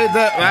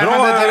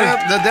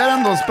där är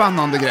ändå en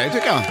spännande grej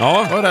tycker jag.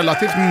 Ja. Och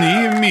relativt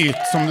ny myt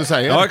som du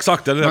säger. Ja,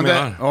 exakt, det är det jag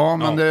menar. Ja,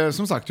 men det,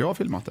 som sagt, jag har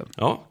filmat det.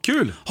 Ja,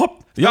 kul. Hopp!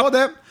 Ja.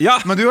 Det.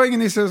 Ja. Men du har ingen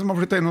Nisse som har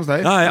flyttat in hos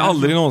dig? Nej,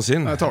 aldrig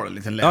någonsin. Jag tar det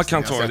lite lätt. Jag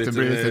kan ta Du lite.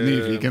 blir lite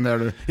nyfiken där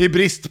du. I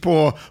brist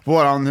på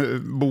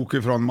våran bok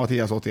från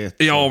Mattias 81.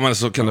 Ja, men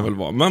så kan det väl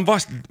vara.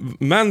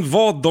 Men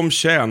vad de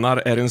tjänar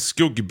är en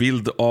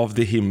skuggbild av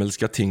de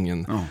himmelska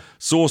tingen. Ja.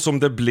 Så som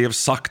det blev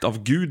sagt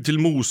av Gud till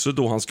Mose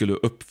då han skulle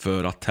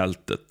uppföra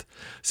tältet.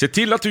 Se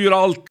till att du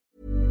gör allt.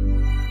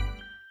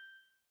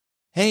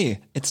 Hey,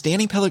 it's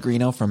Danny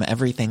Pellegrino from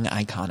Everything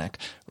Iconic.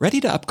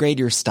 Ready to upgrade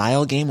your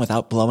style game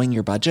without blowing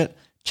your budget?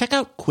 Check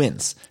out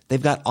Quince.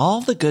 They've got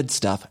all the good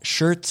stuff,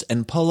 shirts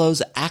and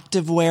polos,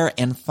 activewear,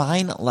 and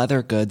fine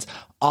leather goods,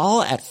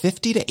 all at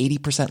 50 to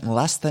 80%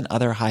 less than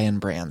other high-end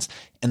brands.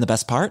 And the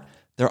best part?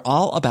 They're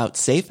all about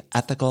safe,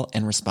 ethical,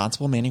 and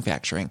responsible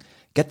manufacturing.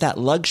 Get that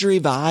luxury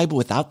vibe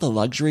without the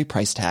luxury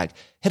price tag.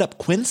 Hit up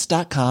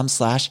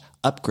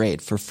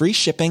quince.com/upgrade for free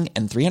shipping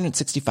and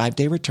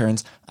 365-day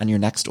returns on your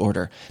next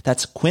order.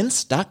 That's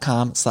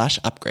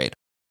quince.com/upgrade.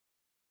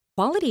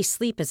 Quality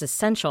sleep is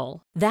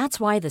essential. That's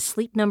why the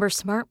Sleep Number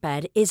Smart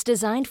Bed is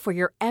designed for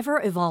your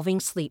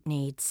ever-evolving sleep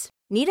needs.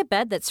 Need a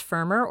bed that's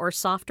firmer or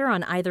softer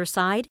on either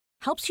side?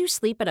 Helps you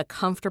sleep at a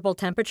comfortable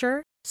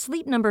temperature?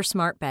 Sleep Number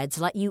Smart Beds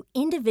let you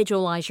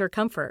individualize your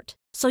comfort,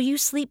 so you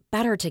sleep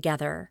better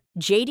together.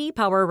 JD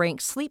Power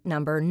ranks Sleep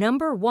Number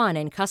 #1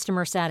 in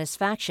customer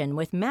satisfaction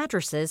with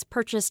mattresses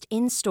purchased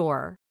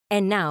in-store.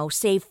 And now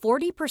save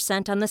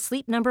 40% on the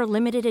Sleep Number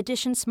Limited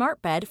Edition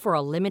Smart Bed for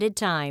a limited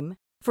time.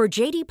 For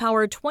JD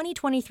Power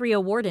 2023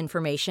 award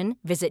information,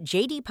 visit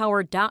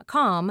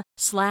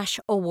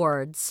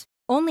jdpower.com/awards.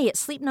 Only at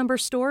Sleep Number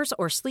stores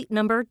or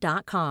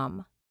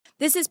sleepnumber.com.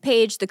 This is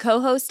Paige, the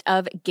co-host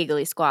of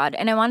Giggly Squad,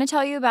 and I want to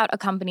tell you about a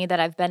company that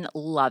I've been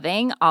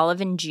loving,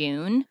 Olive &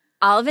 June.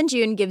 Olive &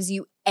 June gives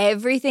you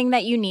everything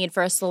that you need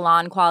for a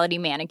salon-quality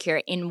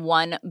manicure in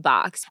one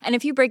box. And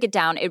if you break it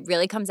down, it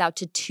really comes out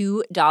to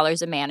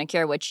 $2 a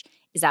manicure, which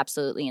is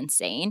absolutely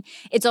insane.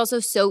 It's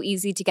also so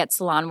easy to get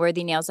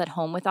salon-worthy nails at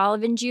home with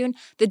Olive & June.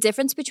 The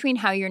difference between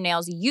how your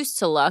nails used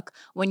to look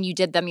when you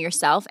did them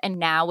yourself and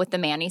now with the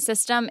Mani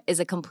system is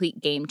a complete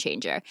game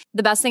changer.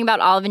 The best thing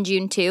about Olive &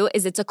 June too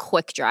is it's a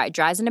quick dry.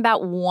 Dries in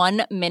about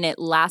 1 minute,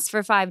 lasts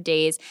for 5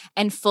 days,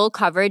 and full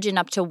coverage in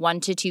up to 1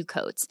 to 2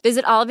 coats.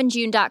 Visit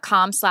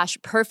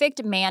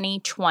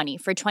oliveandjune.com/perfectmani20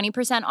 for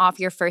 20% off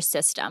your first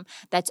system.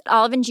 That's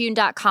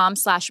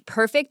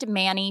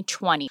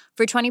oliveandjune.com/perfectmani20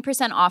 for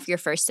 20% off your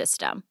first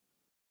system.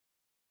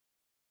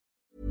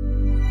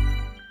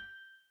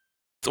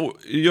 Och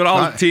gör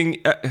allting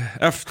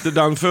efter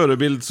den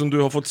förebild som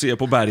du har fått se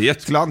på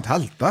berget. Skulle han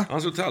tälta?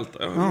 Han skulle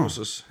tälta, ja,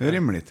 det är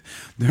rimligt.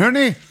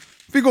 Hörrni,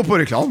 vi går på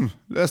reklam.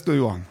 Läs du,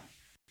 Johan.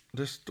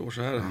 Det står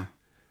så här.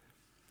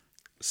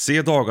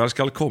 Se dagar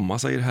skall komma,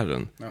 säger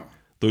Herren. Ja.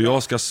 Då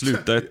jag ska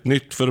sluta ett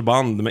nytt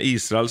förband med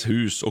Israels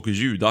hus och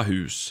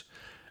Judahus.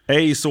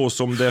 Ej så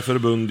som det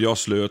förbund jag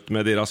slöt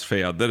med deras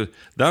fäder.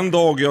 Den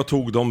dag jag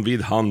tog dem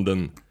vid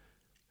handen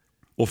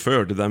och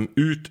förde dem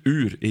ut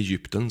ur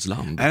Egyptens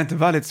land. Är det inte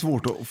väldigt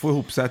svårt att få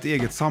ihop sig ett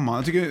eget samman?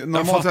 Jag tycker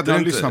normalt sett när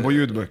jag lyssnar på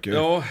ljudböcker,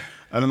 ja,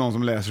 eller någon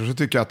som läser, så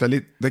tycker jag att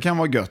det kan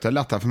vara gött. Det är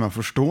lättare för mig att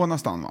förstå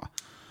nästan, va?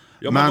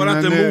 Ja, men var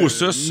det inte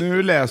Moses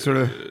nu läser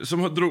du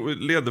som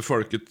ledde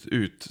folket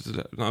ut,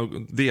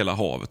 dela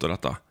havet och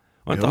detta?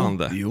 Var inte han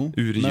det? Jo,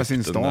 ur Egypten, med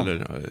sin stav.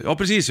 Eller? Ja,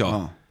 precis,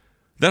 ja.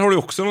 Där har du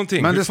också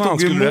någonting. Men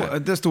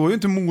det står ju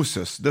inte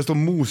Moses, det står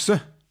Mose.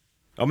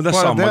 Ja, men det är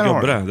samma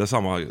gubbe, det är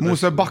samma.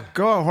 Mose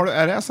Backa,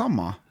 är det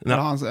samma? Nej.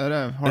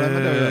 Har det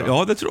med det att göra?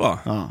 Ja, det tror jag.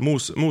 Ja.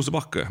 Mose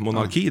Backe,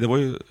 monarki, det var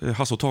ju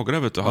Hasse och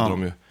Tage, vet du, hade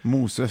de ju.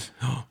 Moses.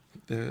 Ja,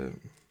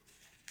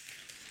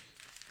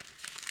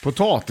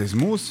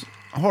 potatismos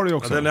har du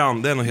också. Ja, det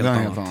är något helt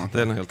annat.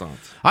 Det är något helt annat.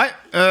 Nej,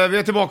 vi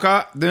är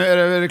tillbaka. Det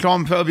är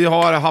reklam. Vi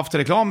har haft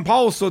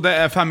reklampaus och det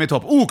är 5 i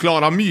topp.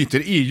 Oklara myter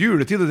i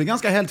juletid. Det är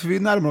ganska helt, för vi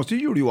närmar oss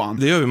till jul, Johan.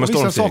 Det gör vi med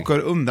vissa saker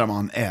undrar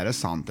man, är det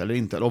sant eller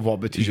inte? Och vad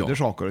betyder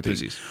saker och ting?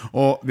 Precis.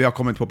 Och vi har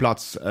kommit på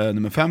plats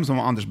nummer 5 som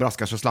var Anders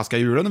Braskars och slaska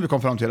julen. Och vi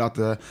kom fram till att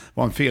det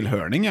var en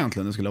felhörning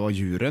egentligen. Det skulle vara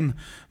djuren.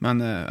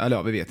 Men, eller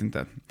ja, vi vet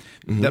inte.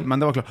 Men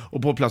det var klart.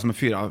 Och på plats nummer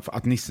 4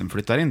 att nissen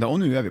flyttar in där. Och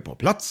nu är vi på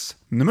plats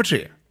nummer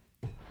 3.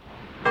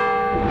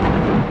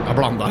 Jag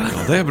blandar. Ja,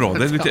 det är bra.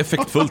 Det är lite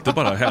effektfullt. Det är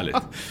bara härligt.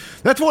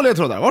 Det är 2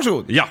 ledtrådar.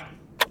 Varsågod. Ja.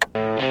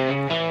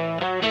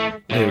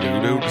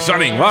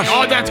 Sven-Ingvars.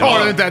 Ja, det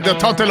tar inte. Det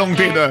tar inte lång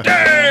tid. Ge mig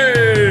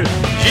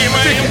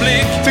en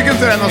blick. Tycker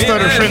inte det är någon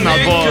större skillnad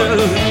på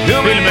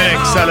Filmer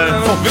X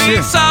eller Foxy.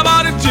 Visa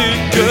vad du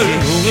tycker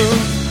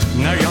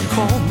när jag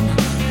kom.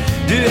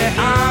 Du är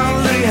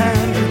aldrig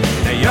här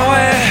när jag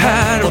är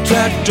här och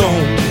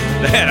tvärtom.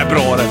 Det här är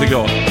bra, det tycker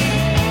jag.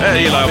 Det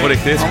gillar jag på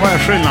riktigt. Ja, vad är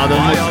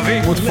skillnaden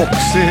mot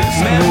Foxy?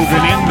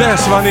 Det är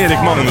Sven-Erik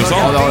Magnusson.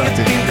 Ja, det har rätt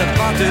i.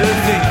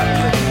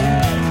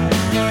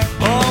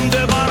 Om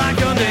du bara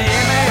kunde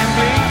ge mig en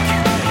blick,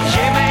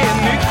 ge mig en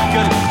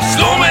nyckel,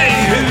 slå mig i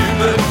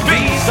huvudet,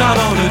 visa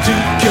vad du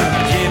tycker,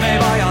 ge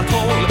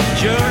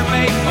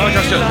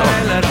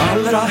eller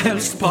allra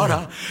helst bara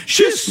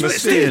kyss mig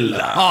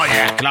stilla. Ja,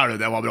 jäklar,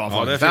 det var bra.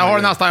 Ja, Där har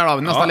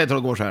du nästa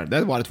ledtråd går så här.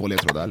 Det var det 2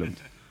 ledtrådar, lugnt.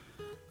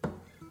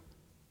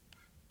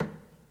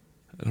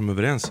 Är de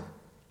överens?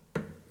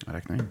 Jag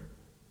räknar in.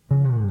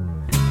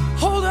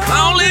 Hold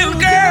on,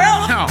 little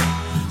girl. Ja.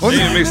 Och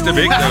det är Mr.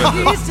 Big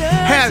där, vet du.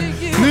 Här,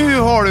 nu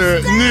har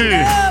du,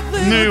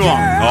 nu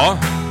Johan. Ja.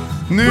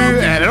 Nu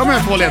är det de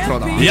här 2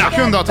 ledtrådarna. Ja. Jag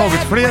kunde ha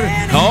tagit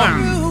fler, Ja.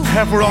 men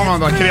här får du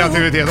använda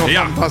kreativitet och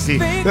fantasi.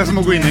 Det är som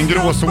att gå in i en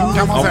gråzon,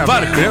 kan man Ja, säga.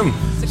 verkligen.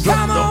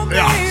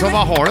 Så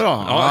vad har du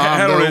då? Ja,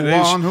 här har du the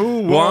one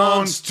who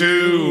wants to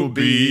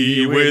be with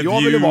you.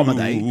 Jag vill vara med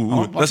dig.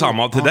 Ja,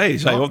 Detsamma till dig,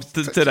 säger jag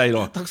till dig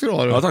då. Tack ska du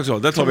ha. Ja, tack så.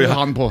 Det tar vi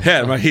hand på.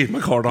 Här med hit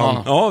med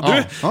kardan.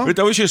 Ja, du, vet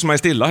du, kyss mig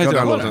stilla heter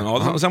den låten.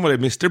 Ja, sen var det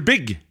Mr.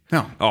 Big.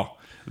 Ja.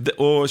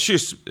 Och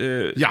kyss...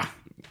 Ja.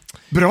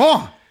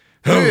 Bra!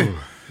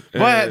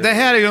 Det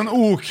här är ju en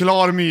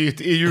oklar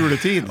myt i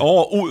juletid.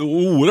 Ja,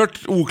 oerhört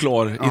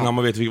oklar innan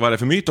man vet vad det är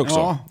för myt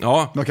också.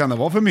 Ja. Vad kan det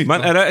vara för myt?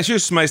 Men är det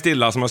kyss mig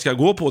stilla som jag ska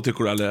gå på,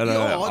 tycker du? Eller?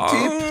 Ja,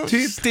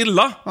 typ.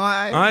 Stilla?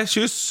 Nej,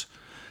 kyss.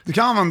 Du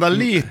kan använda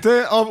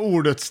lite av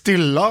ordet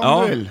stilla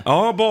om du vill.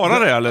 Ja, bara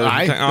det eller?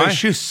 Nej, det är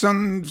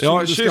kyssen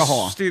som du ska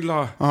ha.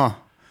 Stilla. Ja.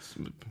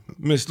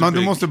 Men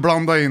du måste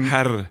blanda in...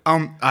 Herr.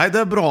 Nej, det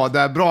är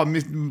bra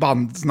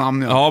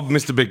bandsnamn. Ja,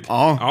 Mr. Big.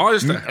 Ja,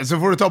 just det. Så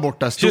får du ta bort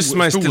det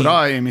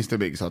stora i Mr.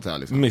 Big, så att säga.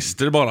 Liksom.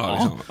 Mr. bara,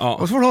 liksom. Ja.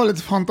 Och så får du ha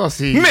lite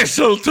fantasi.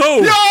 Mistletoe!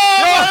 Ja!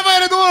 Vad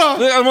är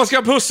det då? Man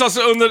ska pussas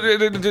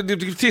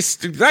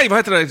under... Nej, vad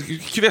heter det?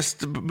 Kvist...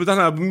 Den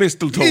här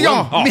mistletoen.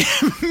 Ja,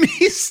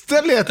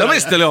 mistel heter det. Ja,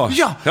 mistel,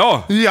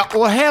 ja. Ja,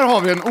 och här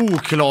har vi en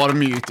oklar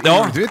myt.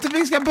 Ja. Du vet vad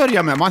vi ska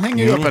börja med? Man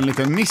hänger ju upp en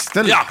liten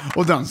mistel. Ja.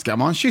 Och den ska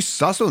man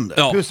kyssas under.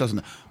 Ja. Pussas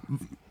under.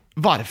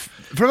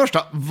 För det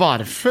första,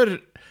 varför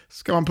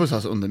ska man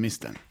pussas under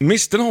misteln?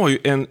 Misteln har ju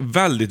en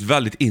väldigt,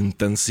 väldigt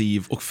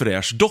intensiv och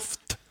fräsch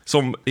doft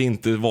som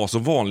inte var så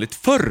vanligt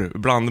förr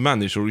bland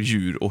människor,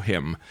 djur och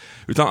hem.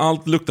 Utan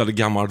allt luktade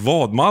gammalt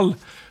vadmall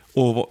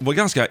och var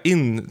ganska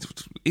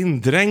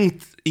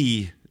indränkt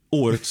i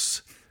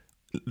årets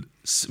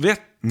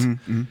svett.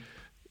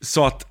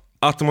 Så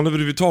att man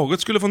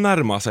överhuvudtaget skulle få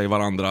närma sig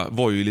varandra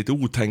var ju lite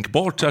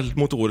otänkbart, särskilt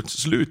mot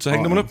årets slut. Så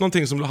hängde man upp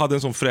någonting som hade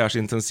en sån fräsch,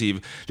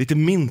 intensiv, lite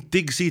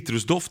mintig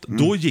citrusdoft,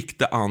 då gick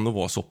det an att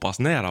vara så pass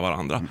nära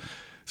varandra.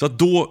 Så att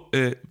då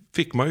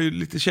fick man ju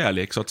lite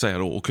kärlek, så att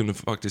säga, och kunde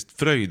faktiskt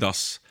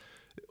fröjdas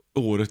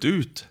året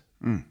ut.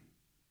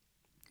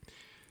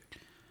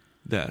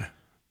 Där.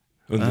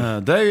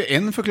 Det är ju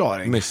en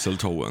förklaring.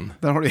 Mistletoen.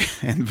 Där har du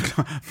en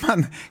förklaring.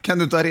 Men kan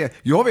du ta det?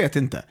 Jag vet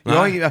inte.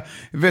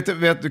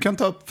 Du kan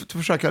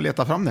försöka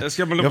leta fram det.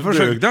 Ska man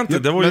försöka inte?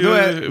 Det var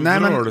ju...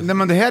 Nej,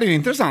 men det här är ju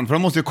intressant, för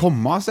de måste ju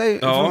komma sig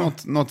från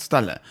något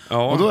ställe.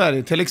 Ja. Och då är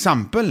det till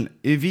exempel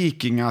i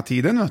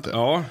vikingatiden, vet du.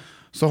 Ja.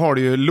 Så har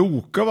du ju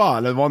Loke, va?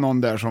 Eller var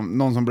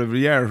någon som blev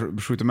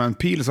ihjälskjuten med en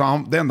pil.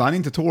 Så det enda han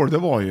inte tålde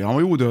var ju, han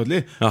var ju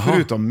odödlig.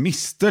 Förutom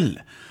mistel.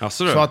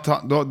 Så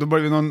att då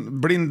blev det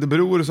någon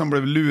blindbror som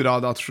blev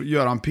lurad att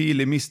göra en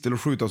pil i mistel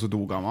och skjuta, så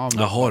dog han, va?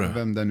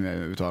 Vem det nu är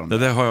utav dem. Det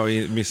där har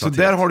jag missat.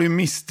 Så där har du ju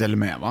mistel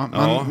med, va?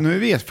 Men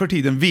nu för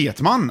tiden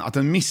vet man att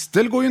en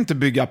mistel går ju inte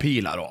bygga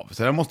pilar av.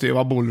 Så det måste ju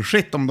vara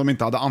bullshit om de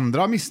inte hade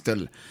andra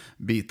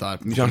mistelbitar.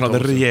 Kanske hade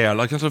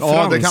rejäla, kanske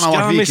franska det kan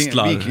ha varit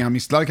mistlar.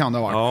 Vikingamistlar kan det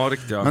ha varit. Ja,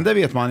 riktigt. Men det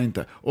vet man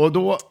inte. Och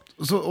då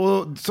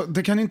så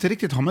det kan inte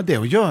riktigt ha med det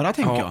att göra,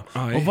 tänker jag.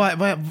 Och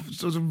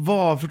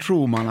varför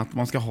tror man att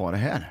man ska ha det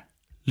här?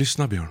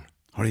 Lyssna, Björn.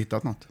 Har du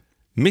hittat något?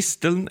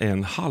 Misteln är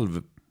en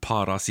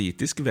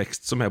halvparasitisk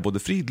växt som är både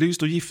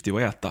fridlyst och giftig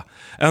att äta.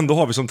 Ändå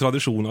har vi som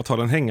tradition att ha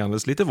den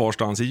hängandes lite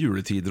varstans i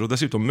juletider och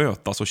dessutom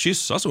mötas och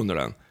kyssas under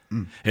den.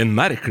 En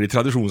märklig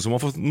tradition som har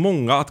fått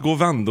många att gå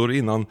vändor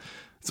innan...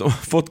 som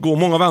fått gå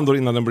många vändor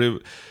innan den blev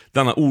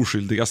denna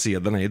oskyldiga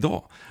seden är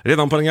idag.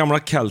 Redan på den gamla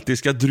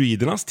keltiska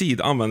druidernas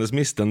tid användes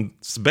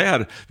mistelns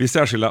bär vid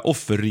särskilda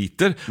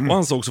offerriter och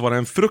ansågs vara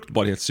en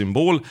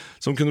fruktbarhetssymbol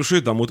som kunde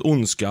skydda mot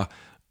ondska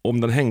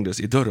om den hängdes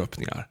i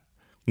dörröppningar.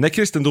 När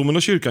kristendomen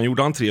och kyrkan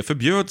gjorde entré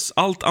förbjöds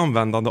allt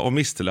användande av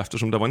mistel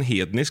eftersom det var en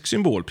hednisk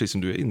symbol, precis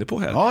som du är inne på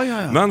här.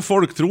 Ja. Men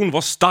folktron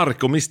var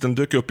stark och misteln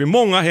dök upp i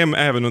många hem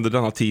även under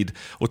denna tid.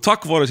 Och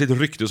tack vare sitt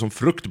rykte som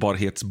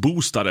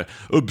fruktbarhetsboostare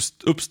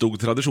uppstod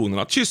traditionen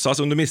att kyssas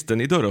under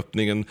misteln i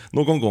dörröppningen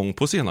någon gång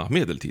på sena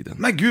medeltiden.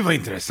 Men gud, vad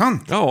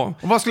intressant! Ja.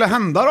 Och vad skulle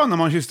hända då när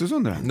man kysstes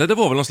under den? Nej, det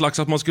var väl någon slags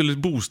att man skulle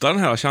boosta den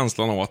här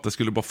känslan av att det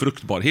skulle vara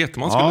fruktbarhet.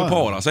 Man skulle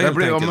para sig helt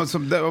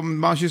enkelt. Om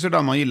man kysser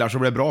den man gillar så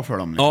blir det bra för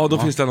dem. Liksom. Ja, då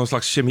finns det någon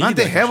slags kemi. Men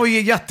det här var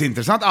ju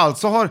jätteintressant.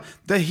 Alltså har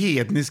det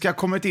hedniska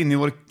kommit in i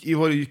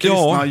vår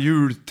kristna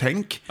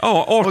jultänk.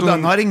 Ja, och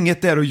den har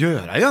inget där att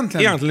göra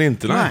egentligen. Egentligen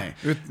inte, nej.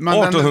 Men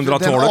 1800-talet.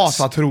 Det är en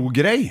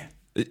asatro-grej.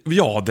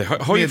 Ja, det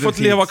har ju fått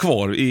leva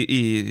kvar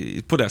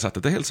på det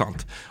sättet, det är helt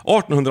sant.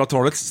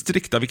 1800-talets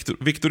strikta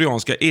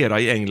viktorianska era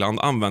i England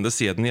använde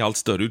seden i allt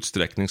större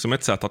utsträckning som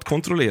ett sätt att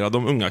kontrollera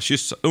de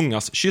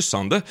ungas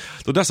kyssande,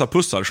 då dessa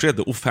pussar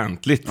skedde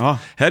offentligt. Ja.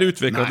 Här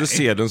utvecklades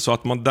seden så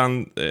att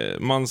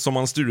man som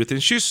man stulit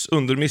en kyss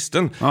under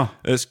misten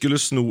skulle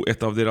sno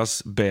ett av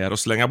deras bär och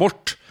slänga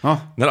bort. Ja.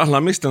 När alla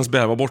mistens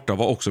bär var borta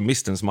var också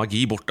mistens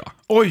magi borta.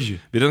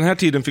 Oj! Vid den här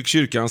tiden fick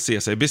kyrkan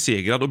se sig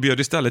besegrad och bjöd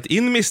istället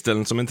in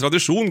misteln som en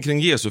tradition kring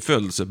Jesu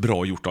födelse,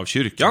 bra gjort av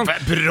kyrkan.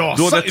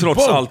 Då det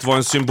trots allt var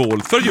en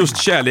symbol för just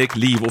kärlek,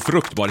 liv och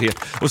fruktbarhet.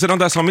 Och sedan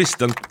dess har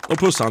misteln och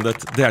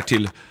pussandet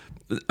därtill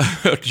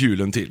hört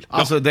julen till.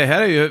 Alltså det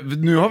här är ju,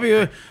 nu har vi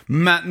ju,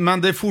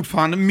 men det är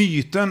fortfarande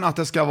myten att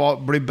det ska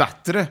bli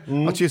bättre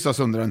att kyssas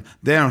under den.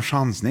 Det är en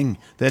chansning.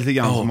 Det är lite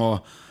grann som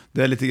att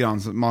det är lite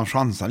grann, man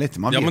chansar lite.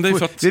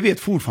 Vi vet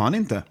fortfarande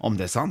inte om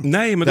det är sant.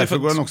 Nej, men därför det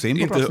är går den också in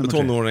på plats inte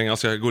tonåringar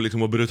ska gå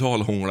liksom och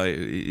brutalhångla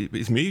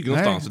i smyg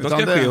någonstans. Utan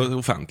ska ske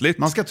offentligt.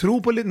 Man ska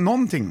tro på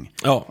någonting.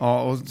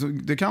 Ja, och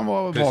det kan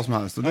vara vad som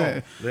helst. Och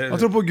jag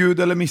tror på Gud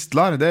eller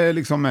mistlar. Det är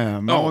liksom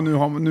och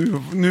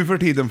nu för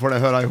tiden får det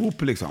höra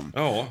ihop liksom.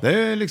 Ja. Det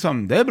är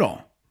liksom, det är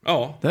bra.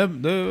 Ja. Det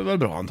är väl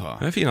bra antar jag.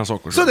 Det är fina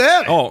saker. Så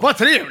där! Ja. Vad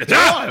trevligt!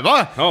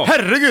 Ja.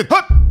 Herregud!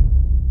 Hopp!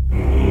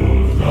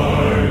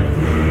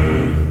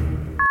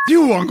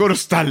 Johan går och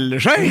ställer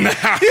sig.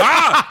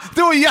 Ja,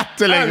 det var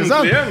jättelänge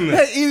sedan.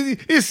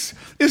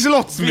 I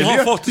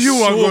slottsmiljö.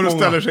 Johan går och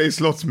ställer sig i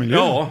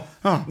slottsmiljö.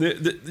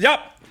 Ja,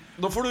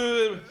 då får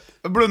du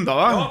blunda,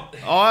 va?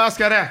 Ja, jag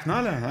ska räkna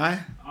eller? Nej.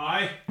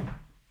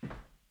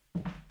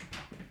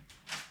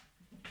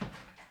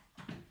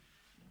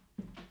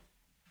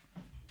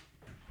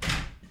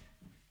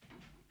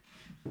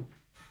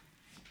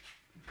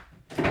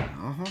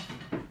 Jaha.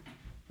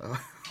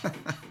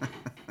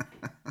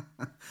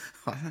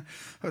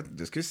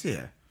 Det ska vi se.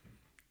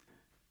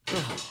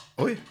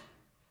 Oj.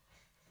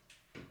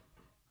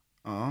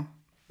 Ja.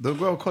 Då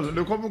går jag och kollar.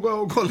 Du kommer gå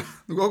och kolla.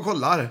 Du går och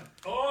kollar.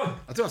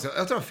 Jag tror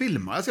jag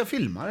filmar. Jag ska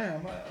filma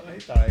det. Jag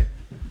hittar dig.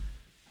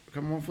 Då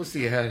kan man få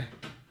se här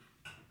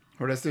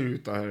hur det ser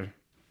ut här.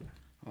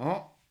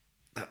 Ja.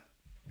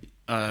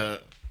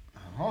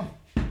 Jaha.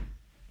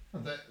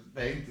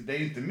 Det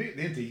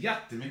är inte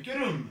jättemycket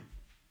rum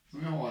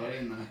som jag har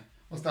här inne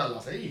att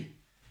ställa sig i.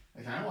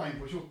 Det kan ju vara in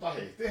på 28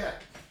 hit det här.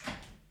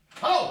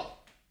 Hallå!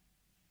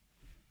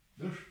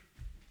 Dusch.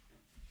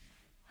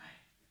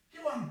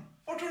 Johan,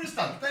 vart har du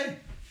ställt dig?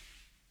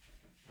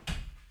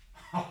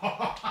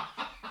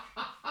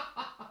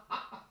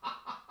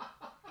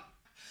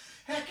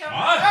 Här kan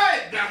man...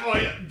 Nej, det var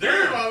ju...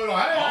 Du var bra!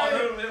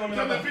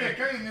 Kan du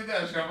peka in i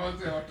där så jag får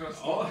inte hört och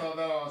stå. Ja,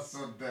 det var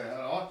sådär.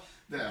 Ja,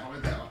 där har vi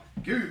det va.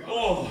 Gud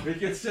vad...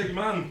 vilket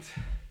segment!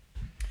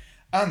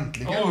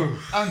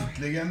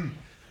 Äntligen!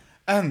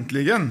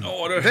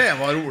 Det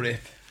var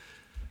roligt.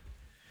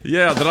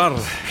 Jädrar.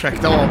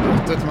 Ursäkta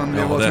avbrottet, men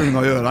vi var tvungna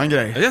att göra en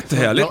grej.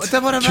 Jättehärligt. Det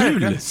var det kul.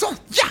 Verkligen. Så,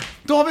 ja!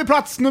 Då har vi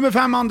plats nummer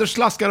 5, Anders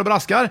slaskar och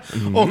braskar.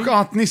 Och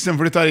att nissen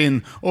flyttar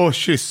in och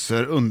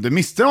kysser under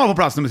misten var på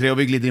plats nummer 3. Och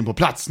vi glider in på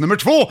plats nummer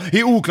 2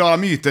 i oklara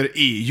myter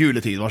i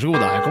juletid.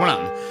 Varsågoda, här kommer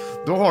den.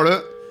 Då har du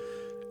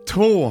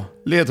 2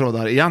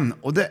 ledtrådar igen.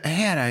 Och det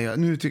här är ju,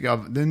 nu tycker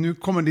jag, nu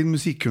kommer din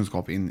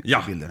musikkunskap in i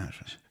bilden här.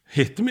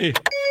 Hit me.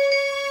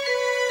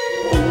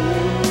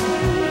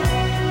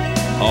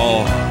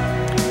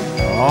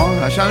 Ja,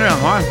 jag känner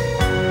den va?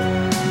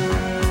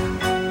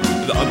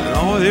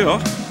 Ja, det gör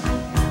jag.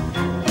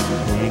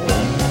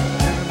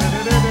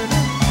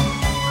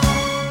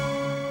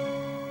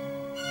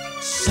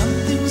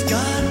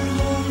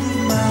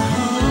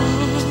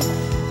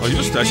 Ja,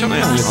 just det, jag känner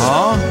igen lite.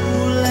 Ja.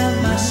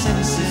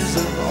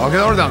 Okej,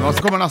 då har du den. Och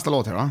så kommer nästa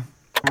låt här va?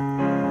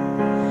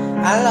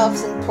 I love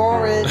some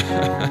porridge.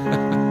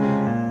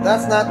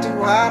 That's not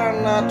too hot or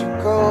not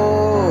too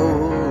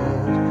cold.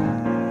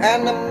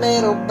 And the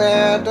middle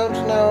bear, don't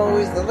you know,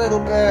 he's the little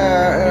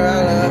bear.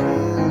 I love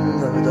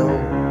him, though.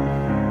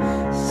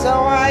 So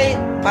I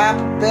ate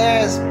Papa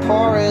Bear's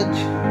porridge.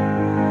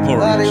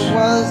 But it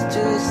was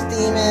too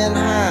steaming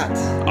hot.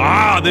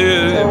 Det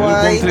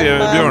är de 3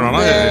 björnarna.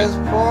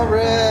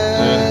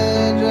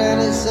 Porridge,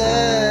 and he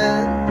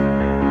said,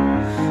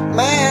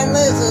 man,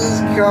 this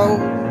is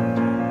cold.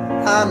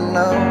 I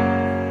know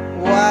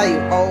why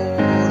you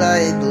old.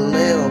 I ate the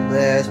little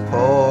bear's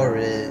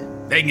porridge.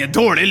 Det är ingen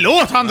dålig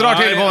låt han drar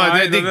till på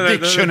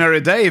Dictionary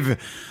Dave.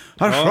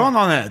 Här sjöng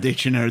han är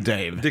Dictionary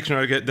Dave.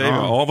 Dictionary Dave,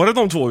 ja. Var det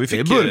de 2 vi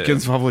fick? Det är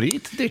burkens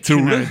favorit,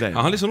 Dictionary Dave.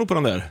 Ja, han lyssnade nog på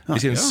den där i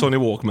sin Sony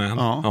Walkman.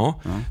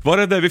 Ja. Var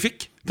det där vi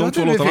fick? De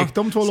 2 låtarna?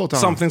 De 2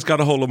 låtarna. Something's got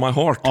a hold of my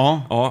heart.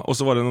 Ja. Och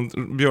så var det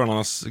någon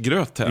björnarnas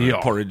gröt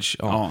här, porridge.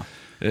 Ja.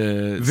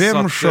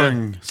 Vem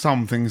sjöng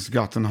Something's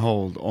got a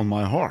hold on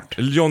my heart?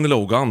 Johnny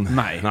Logan.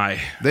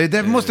 Nej.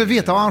 Det måste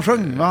veta vad han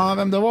sjöng.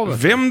 Vem det var väl?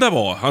 Vem det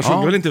var? Han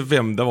sjöng väl inte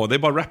vem det var. Det är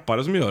bara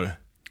rappare som gör.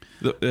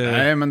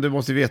 Nej, men du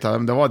måste ju veta,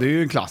 det är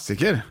ju en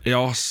klassiker.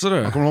 Ja, så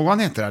det. Jag kommer ihåg vad han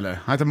heter, eller?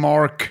 Han heter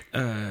Mark...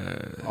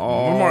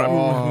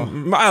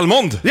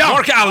 Almond! Ja!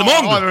 Mark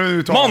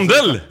Almond! Ja,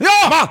 Mandel!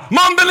 Ja!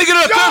 Mandel i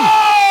gröten!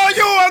 Ja!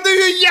 Johan, du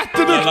är ju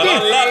jätteduktig!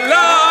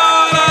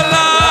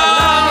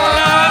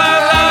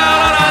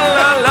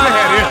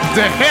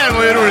 Det här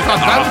var ju roligt att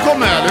den kom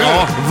med, eller hur?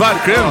 Ja,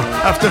 verkligen.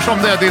 Eftersom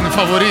det är din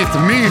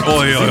favoritmyt.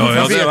 Oj,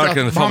 det är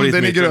verkligen favoritmyten.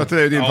 favoritmyten. I gröten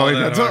är ju din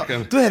favoritmyt. det är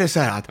verkligen. Då är det så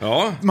här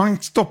att man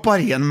stoppar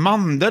i en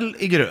mandel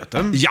i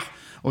gröten. Ja.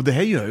 Och det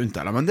här gör ju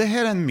inte alla, men det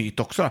här är en myt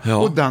också. Ja.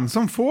 Och den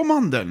som får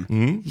mandeln,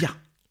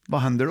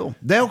 vad händer då?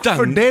 Det är också,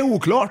 för det är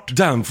oklart.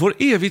 Den får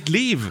evigt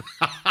liv.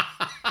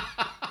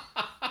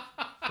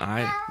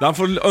 Nej, den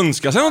får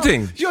önska sig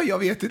någonting. Ja, jag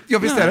vet inte.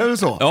 Visst är det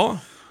så? Ja.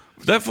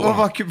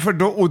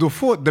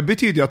 Det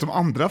betyder ju att de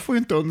andra får ju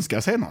inte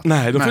önska sig något.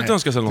 Nej, de får inte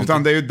önska sig något.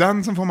 Utan det är ju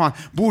den som får man...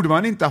 Borde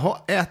man inte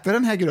ha ätit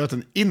den här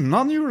gröten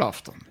innan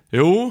julafton?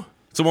 Jo,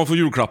 så man får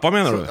julklappar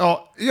menar du?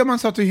 Ja, men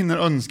så att du hinner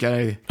önska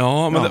dig.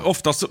 Ja, men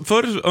oftast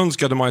förr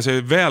önskade man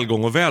sig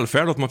välgång och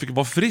välfärd, att man fick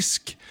vara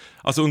frisk.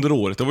 Alltså under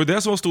året. Det var ju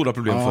det som var stora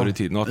problem förr i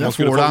tiden. Att man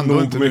skulle få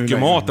nog mycket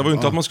mat. Det var ju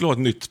inte att man skulle ha ett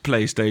nytt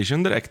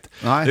PlayStation direkt.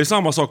 Nej. Det är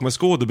samma sak med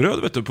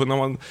skådebröd, vet du.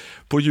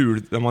 På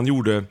jul, när man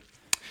gjorde...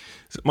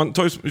 Man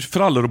tar ju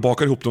frallor och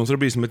bakar ihop dem så det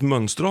blir som ett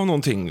mönster av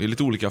någonting i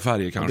lite olika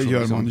färger kanske. Det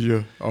gör man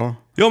ju,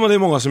 Ja, men det är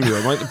många som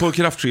gör. På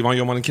kräftskivan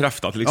gör man en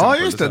kräfta till exempel.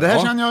 Ja, just det. Det här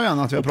känner jag igen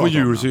att vi har pratat om.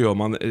 Och på jul så gör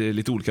man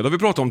lite olika. Det har vi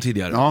pratat om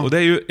tidigare. Ja. Och det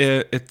är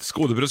ju, ett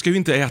skådebröd ska ju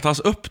inte ätas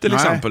upp till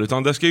exempel,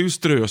 utan det ska ju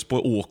strös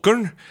på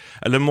åkern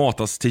eller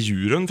matas till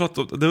djuren för att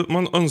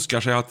man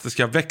önskar sig att det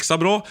ska växa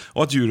bra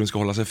och att djuren ska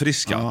hålla sig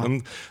friska. Ja.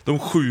 De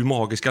 7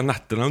 magiska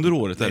nätterna under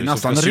året. Det är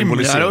nästan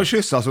rimligare att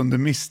kyssas under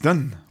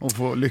misten och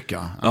få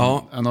lycka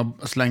än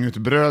att slänga ut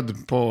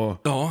bröd på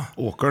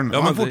åkern.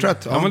 Ja, men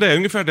fortsätt. Ja, men det är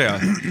ungefär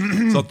det.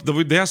 Så att det var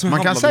ju det som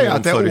man kan säga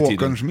att det är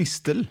åkerns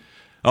mistel.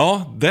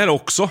 Ja, det är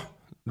också.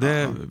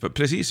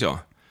 Precis, ja.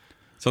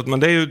 Så att, men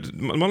det är ju,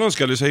 man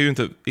önskade sig ju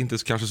inte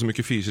kanske så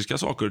mycket fysiska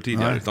saker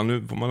tidigare, utan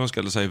nu man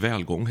önskade sig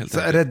välgång helt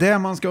enkelt. Så är det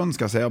man ska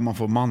önska sig om man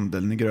får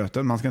mandeln i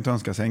gröten? Man ska inte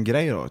önska sig en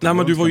grej då? Nej,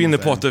 men du var ju inne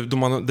på att det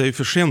är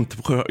för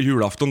sent på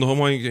julafton. Då har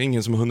man ju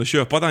ingen som hunnit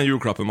köpa den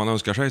julklappen man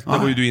önskar sig. Det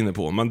var ju du inne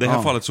på. Men i det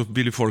här fallet så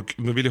vill ju folk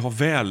ha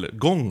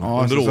välgång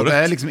under året. Så det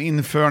är liksom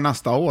inför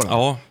nästa år?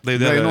 Ja, det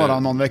är ju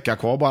någon vecka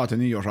kvar bara till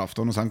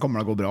nyårsafton och sen kommer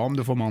det gå bra om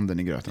du får mandeln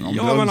i gröten. Om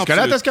du önskar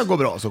att det ska gå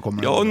bra så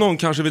kommer det gå bra. Någon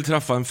kanske vill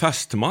träffa en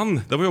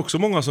festman. Det var ju också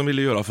många som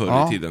ville göra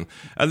förr i tiden.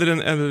 Eller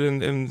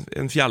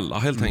en fjälla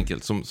helt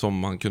enkelt som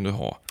man kunde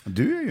ha.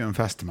 Du är ju en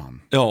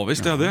festman. Ja,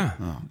 visst är det.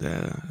 Ja.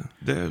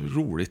 Det är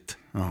roligt.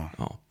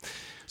 Ja.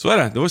 Så är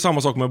det. Det var ju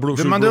samma sak med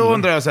blodsjukdomar. Men då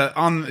undrar jag så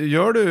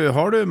här,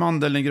 har du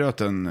mandeln i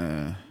gröten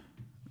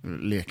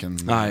leken?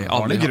 Nej,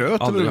 aldrig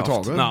gröt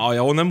överhuvudtaget? Nej,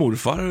 och när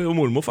morfar och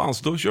mormor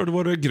fanns då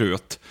var det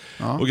gröt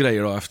och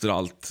grejer då efter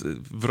allt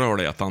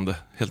vrölätande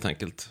helt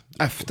enkelt.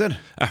 Efter,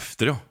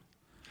 ja.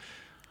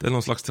 Det är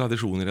någon slags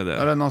tradition i det där.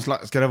 Är det någon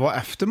slags, ska det vara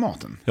efter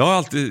maten?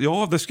 Ja,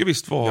 det ska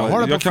visst vara. Jag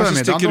har det på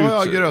förmiddagen, då har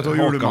jag gröt och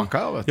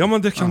julmacka. Ja,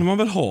 men det kan man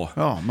väl ha.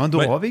 Ja, men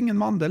då har vi ingen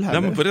mandel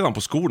heller. Ja, men redan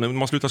på skolan, när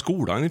man slutar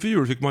skolan inför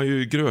jul fick man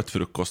ju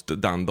grötfrukost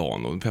den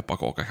dagen och en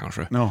pepparkaka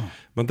kanske. Ja.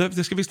 Men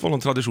det ska visst vara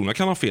någon tradition. Jag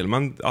kan ha fel,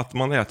 men att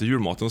man äter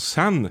julmaten och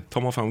sen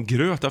tar man fram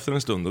gröt efter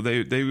en stund. Och det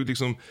är ju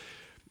liksom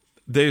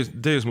det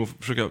är som att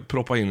försöka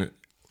proppa in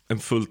en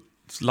fullt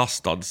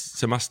lastad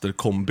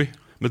semesterkombi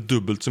med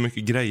dubbelt så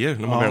mycket grejer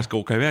när man väl ska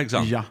åka iväg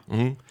sen. Ja.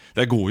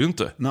 Det går ju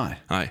inte.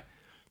 Nej.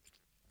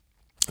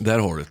 Där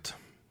har du det.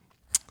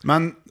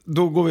 Men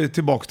då går vi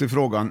tillbaka till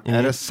frågan.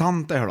 Är det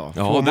sant det här då?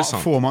 Ja, det är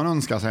sant. Får man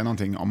önska sig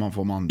någonting om man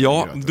får mandel?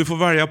 Ja, du får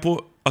välja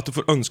på att du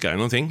får önska dig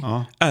någonting.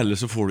 Eller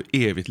så får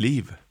du evigt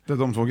liv. Det är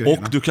de två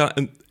grejerna. Och du kan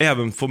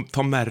även få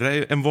ta med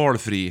dig en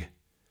valfri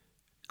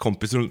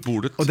kompis runt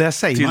bordet. Och det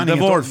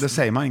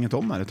säger man inget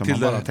om här, utan man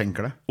bara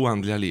tänker det.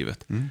 Oändliga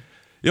livet.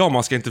 Ja,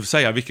 man ska inte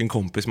säga vilken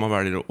kompis man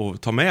väljer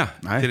att ta med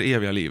till det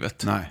eviga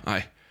livet.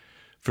 Nej.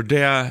 För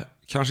det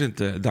kanske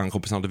inte den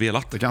kompisen hade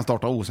velat. Det kan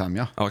starta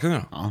osämja. Ja, kan det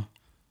göra. Ja.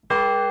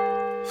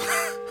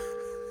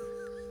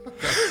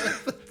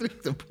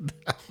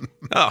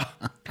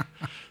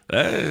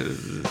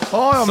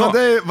 Ja. Men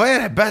vad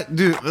är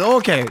det?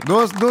 Okej,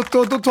 då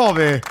tar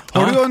vi.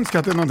 Har du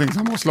önskat dig någonting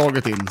som har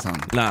slagit in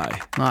sen?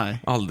 Nej.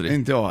 Aldrig.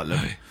 Inte jag heller.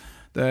 Nej.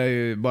 Det är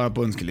ju bara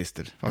på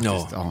önskelistor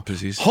faktiskt. Ja,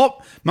 precis.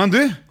 Men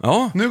du,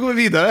 nu går vi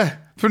vidare.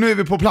 För nu är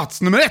vi på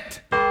plats nummer 1.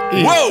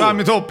 Fram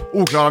i topp,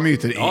 oklara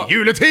myter i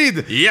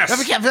juletid. Yes.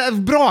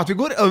 Bra att vi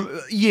går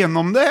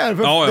igenom det här.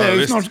 För det är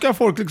ju snart ska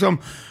folk liksom,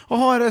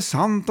 är det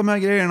sant de här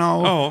grejerna?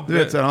 Och, du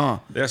vet,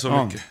 det är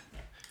så mycket.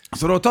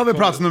 Så då tar vi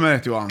plats nummer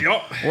 1, Johan.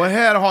 Ja. Och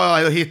här har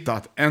jag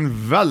hittat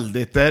en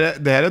väldigt,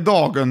 det här är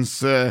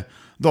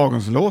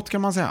dagens låt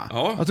kan man säga.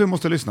 Ja. Att du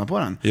måste lyssna på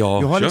den.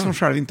 Ja, jag har liksom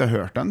själv inte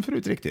hört den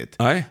förut riktigt.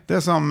 Nej.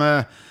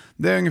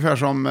 Det är ungefär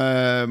som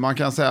man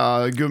kan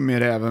säga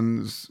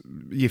Gummiräven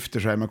gifter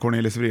sig med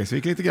Cornelis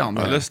Vreeswijk lite grann.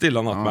 Eller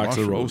Stilla natt med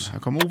Axl Rose. Här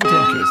kommer Ove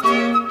Thörnqvist.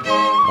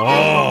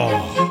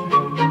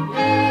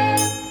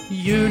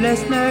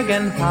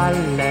 Julesnögen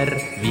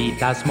faller,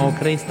 vita små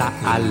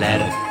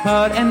kristaller.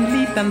 Hör en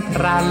liten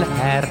trall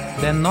här,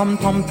 den om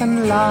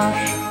tomten Lars.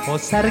 På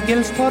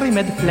Sergels torg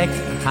med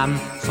fläkt, han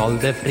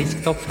sålde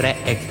friskt och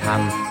fräckt.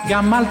 Han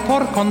gammal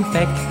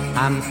torrkonfekt,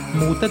 han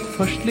mot ett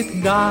förstligt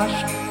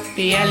gage.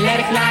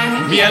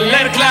 Bjällerklang,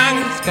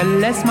 bjällerklang,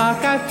 skulle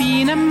smaka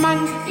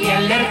finemang.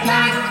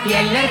 Bjällerklang,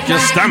 bjällerklang,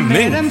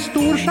 stämning. med en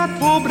stor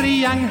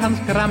Chateaubriand. Han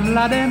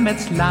skramlade med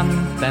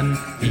slanten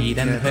i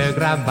den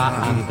högra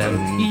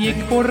vanten.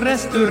 Gick på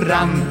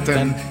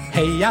restauranten,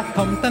 heja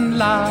tomten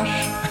Lars.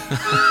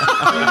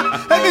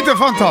 Är inte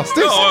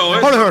fantastiskt? Ja.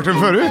 Har du hört den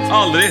förut?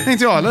 Aldrig.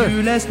 Inte jag heller.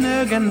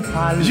 Julesnögen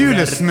faller,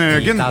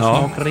 Julesnögen.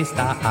 små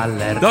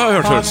kristaller. Det har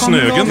jag hört förut.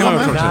 Snögen har jag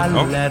hört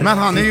förut. Ja. Men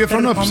han är ju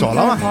från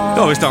Uppsala, va?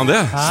 Ja, visst är han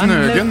det.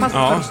 Snögen.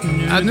 Ja.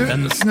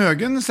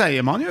 Snögen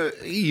säger man ju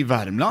i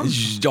Värmland.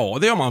 Ja,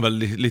 det gör man väl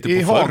lite på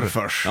I förr.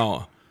 Hagfors.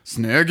 Ja.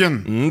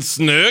 Snögen.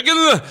 Snögen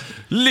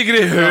ligger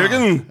i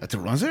högen. Ja, jag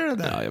tror han säger det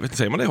där. Ja, jag vet inte,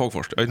 säger man det i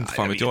Hagfors? Jag vet inte,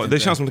 fan vet jag. Det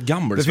känns som ett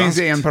gammalt Det finns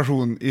svenskt. en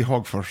person i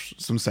Hagfors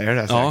som säger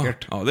det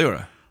säkert. Ja, det gör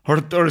det.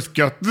 Har du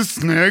skottat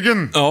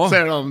snögen? Ja.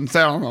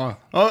 Säger han.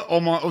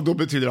 Ja, och då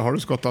betyder det, har du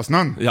skottat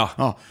snön?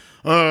 Ja.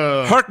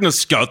 Hört nu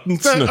skatten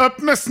snö.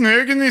 Upp med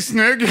snögen i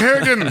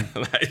snöghögen.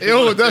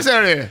 Jo, det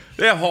säger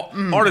det.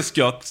 Har du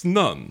skott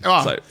snön?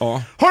 Ja.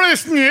 Ja. Har du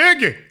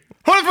snög?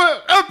 Har du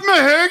upp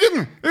med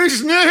högen? I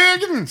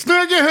snöhögen?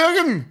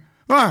 Snögehögen?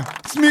 Va?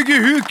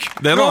 Smygehuk.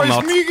 Det är Bra i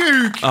annat.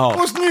 smygehuk. Ja.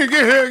 Och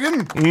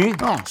snygehögen.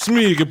 Ja.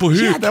 Smyger på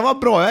huk. Ja, det var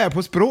bra jag är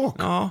på språk.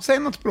 Ja. Säg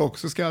något språk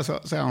så ska jag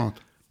säga något.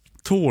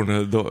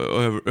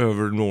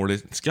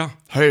 Övernordiska.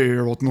 Hej,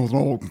 låt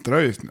något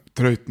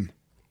tröten.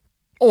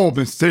 Och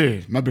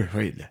beställ med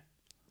besked.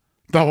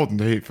 Det var den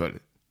det för.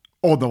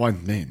 Och det var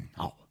inte min.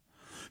 Ja.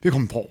 Vi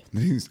kom på.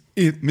 Det finns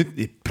mitt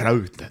i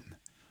prauten.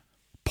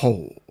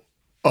 På.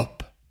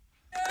 Upp.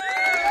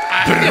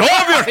 Bra,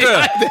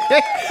 Björte!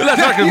 Det lät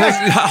verkligen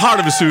som en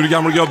halvsur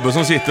gammal gubbe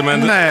som sitter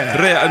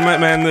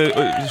med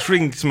en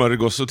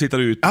skinksmörgås och tittar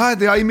ut. Ja,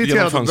 det har genom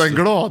imiterat fönstret.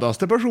 den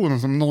gladaste personen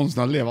som någonsin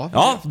har levat.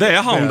 Ja, det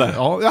är han det.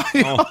 Ja.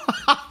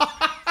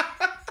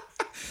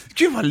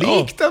 Gud vad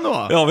likt den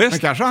då. Ja, visst. Men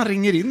kanske han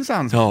ringer in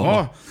sen.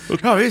 Ja.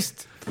 Ja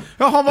visst.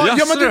 Jaha,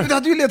 men du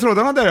hade ju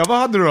ledtrådarna där. Vad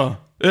hade du då?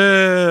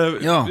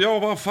 Ja,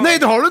 vad fan. Nej,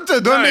 det har du inte.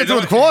 Du har en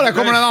ledtråd kvar. Här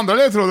kommer den andra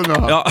ledtråden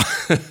då.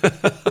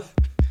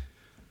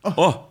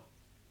 Ja.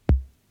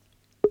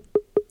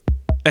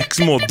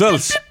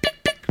 X-models.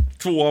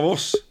 2 av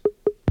oss.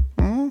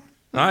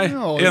 Nej,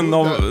 en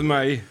av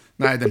mig.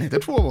 Nej, den heter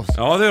 2 av oss.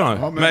 Ja, det gör han.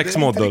 men Med det är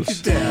X-models. inte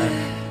riktigt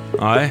det.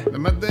 Nej.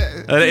 Men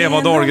det... Är det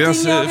Eva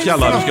Dahlgrens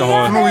fjällar du ska ha?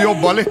 Jag får nog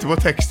jobba lite på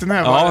texten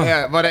här.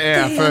 Ja. Vad det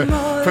är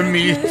för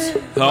myt.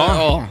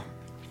 Ja.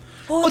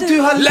 Och du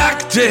har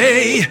lagt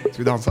dig. Ska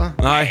vi dansa?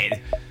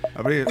 Nej.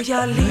 Och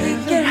jag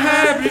ligger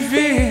här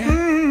bredvid.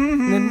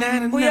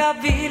 Och jag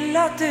vill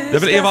att du Det är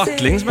väl Eva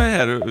Attling som är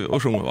här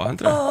och sjunger, va?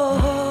 Inte det?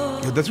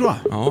 Ja, det tror jag.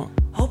 Ja.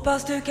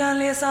 Hoppas du kan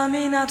läsa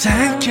mina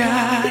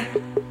tankar.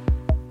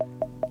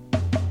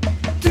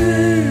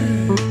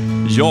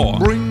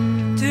 Ja.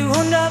 Du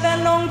undrar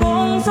väl någon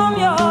gång som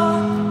jag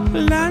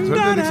Så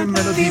det är liksom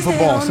melodi på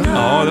basen.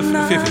 Ja, det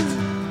är fiffigt.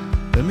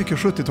 Det är mycket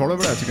 70-tal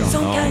över det tycker jag.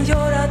 som kan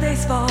göra dig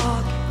svag.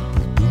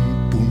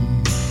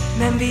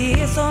 Men vi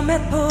är som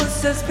ett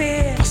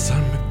pusselspel Passar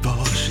med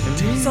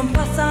varsin. som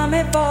passar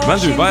med varsin. Men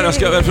du, vad är det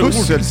ska jag för ord?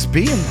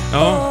 Pusselspel.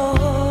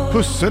 Ja.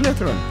 Pussel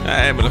heter det.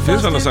 Nej, men det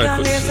finns väl något sånt här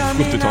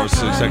 70-tals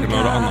säkert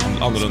några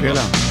annorlunda.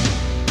 Spela.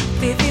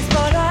 Det finns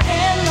bara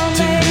en av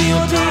mig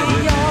och det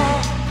är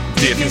jag.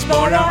 Det finns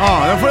bara...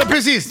 Ja, jag får det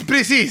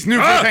precis. Nu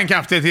får jag tänka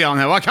efter lite grann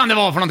här. Vad kan det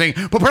vara för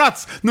någonting? På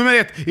plats nummer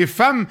 1 i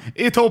 5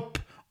 i topp.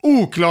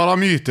 Oklara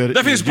myter.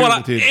 Det finns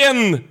bara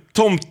en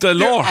tomte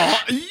Lars.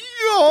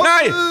 Ja.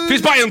 Nej, det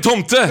finns bara en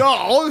tomte.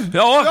 Ja,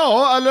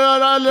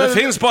 eller... Det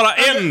finns bara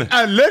en.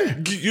 Eller?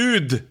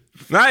 Gud.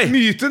 Nej.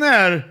 Myten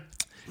är...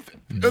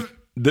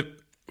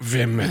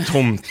 Vem är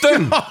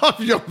tomten?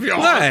 Ja.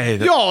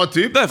 Nej, ja,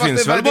 typ. Det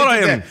finns väl bara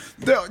en.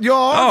 Det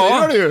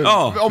gör det ju.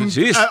 Ja,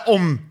 precis.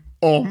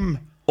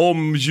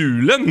 Om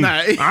julen?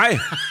 Nej.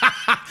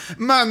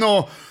 Men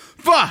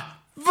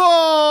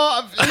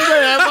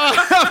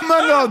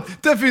men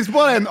det finns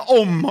bara en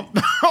om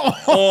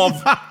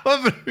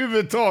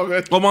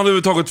överhuvudtaget. Om man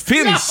överhuvudtaget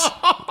finns.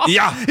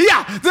 Ja,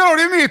 där har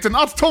du myten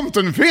att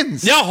tomten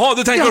finns. Jaha,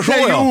 du tänker så,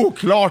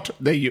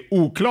 det är ju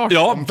oklart.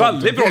 Ja,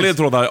 väldigt bra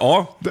ledtrådar.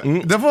 Ja.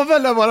 Det får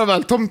väl vara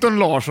väl tomten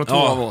Lars och 2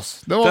 av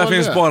oss. Det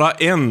finns bara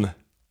en.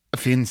 Det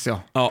finns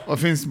det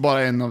finns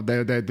bara en av det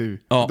är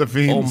du. Ja, det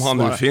finns om han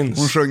nu bara. finns.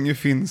 Hon sjunger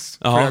finns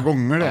flera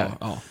gånger där.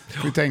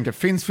 Vi tänker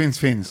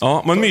finns.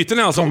 Ja, men myten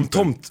är alltså om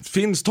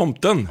finns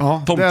tomten.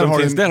 Ja, tomten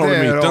finns, där har du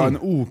myten. Det är en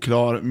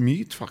oklar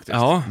myt faktiskt.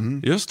 Ja,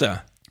 just det.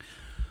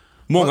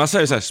 Många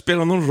säger så här,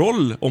 spelar någon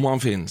roll om han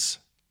finns?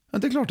 Ja,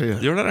 det är klart det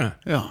gör. Gör det?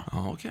 Ja.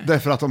 Okay.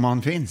 Därför att om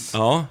han finns,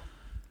 ja.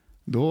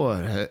 Då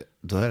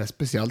är det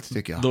speciellt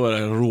tycker jag. Då är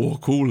det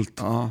råcoolt.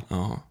 Ja.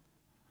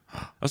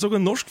 Jag såg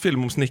en norsk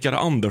film om snickare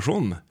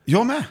Andersson.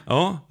 Jag med.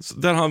 Ja,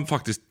 där han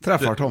faktiskt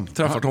träffar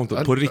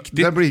tomten på riktigt.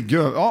 Det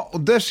blir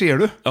och där ser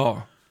du.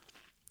 Ja.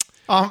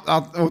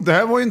 Och det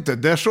här var ju inte,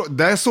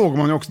 där såg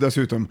man ju också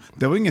dessutom,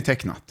 det var inget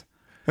tecknat.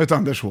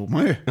 Utan det såg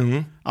man ju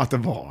att det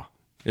var.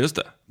 Just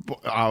det.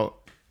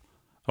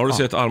 Har du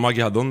sett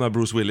Armageddon med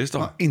Bruce Willis då?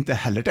 Ja, inte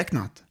heller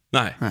tecknat.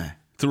 Nej.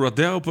 Tror du att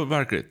det är på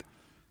verkligt?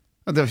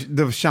 Ja,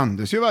 det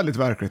kändes ju väldigt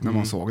verkligt när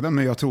man såg den,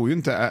 men jag tror ju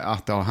inte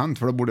att det har hänt,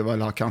 för då borde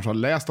väl kanske ha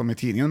läst om i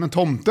tidningen. Men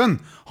tomten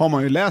har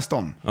man ju läst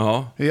om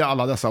i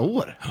alla dessa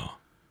år.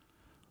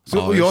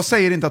 Så, och jag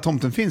säger inte att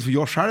tomten finns, för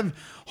jag själv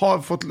har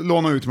fått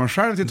låna ut mig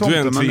själv till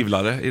tomten. Du är en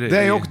tvivlare i det.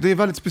 Det är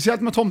väldigt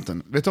speciellt med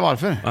tomten. Vet du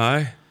varför?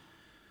 Nej.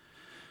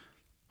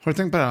 Har du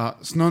tänkt på det här?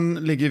 Snön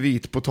ligger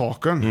vit på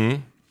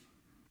taken.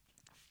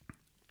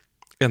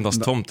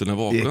 Endast tomten är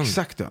vaken.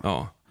 Exakt det.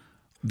 Ja.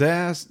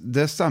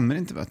 Det stämmer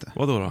inte, vet du.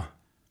 Vadå då?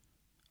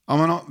 Ja,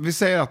 men vi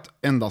säger att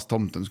endast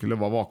tomten skulle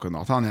vara vaken.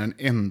 Att han är den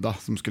enda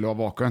som skulle vara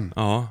vaken.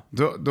 Ja.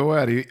 Då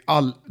är det ju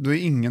då är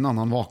ingen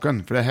annan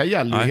vaken. För det här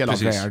gäller ju hela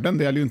världen.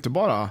 Det gäller ju inte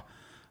bara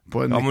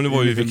på en... Ja, men nu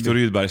var ju Viktor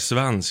Rydberg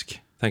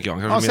svensk, tänker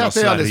jag. Ja, säg att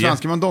det är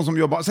svensk, men de som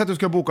jobbar... Säg att du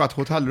ska boka ett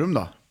hotellrum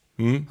då.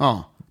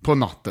 Ja, på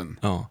natten.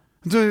 Ja.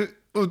 Då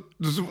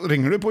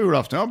ringer du på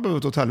julafton. Jag behöver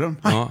ett hotellrum.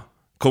 Ja.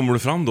 Kommer du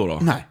fram då?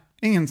 Nej.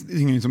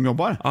 Ingen som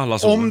jobbar.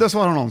 Om det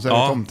svarar någon så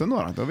är det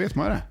tomten då vet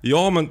man ju det.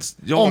 Ja, men...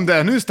 Ja. Om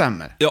det nu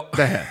stämmer. Ja.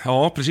 Det här.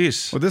 Ja,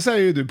 precis. Och det säger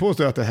ju du,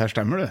 påstår att det här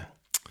stämmer det.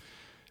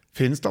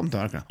 Finns tomte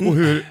verkligen? Och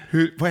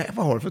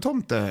vad har du för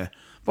tomte?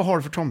 Vad har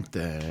du för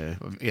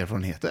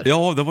tomteerfarenheter?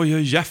 Ja, det var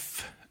ju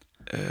Jeff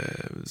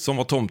som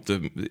var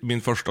tomte,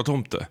 min första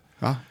tomte.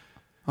 Ja.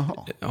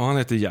 Ja, han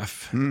heter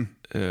Jeff.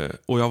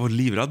 Och jag var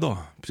livrädd då,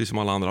 precis som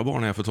alla andra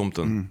barn är för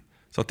tomten.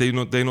 Så att det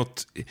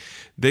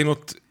är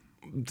något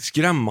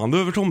skrämmande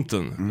över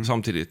tomten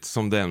samtidigt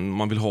som den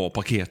man vill ha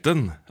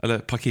paketen eller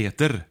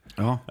paketer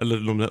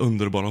eller de där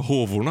underbara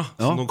hovorna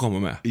som de kommer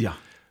med. Ja.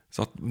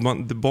 Så att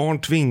barn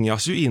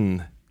tvingas ju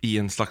in i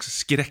en slags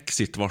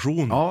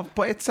skräcksituation. Ja,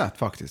 på ett sätt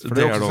faktiskt. För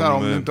det är också så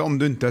här, om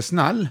du inte är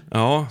snäll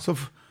så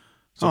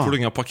får du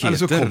inga paketer. Eller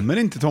så kommer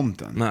inte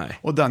tomten. Nej.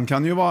 Och den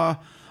kan ju vara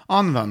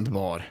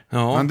användbar.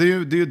 Ja. Men det är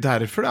ju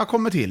därför det har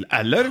kommit till.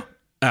 Eller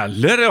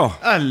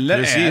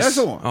Precis. Är det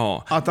så?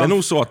 Ja. Det är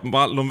nog så att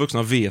de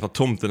vuxna vet att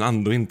tomten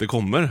ändå inte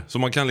kommer. Så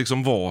man kan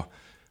liksom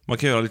man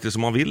kan göra lite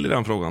som man vill i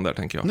den frågan där,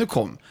 tänker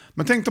jag.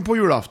 Men tänk då på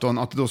julafton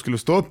att du då skulle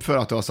stå upp för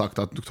att du har sagt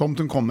att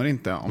tomten kommer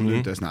inte om du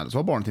inte är snäll. Så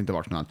har barnet inte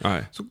varit snäll.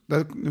 Nej. Så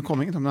nu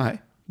kommer inget om det här.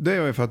 Det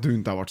är ju för att du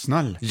inte har varit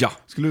snäll. Ja.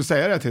 Skulle du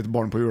säga det till ett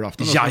barn på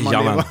julafton?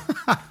 Jajamän.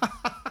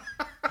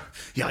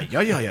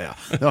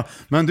 Ja.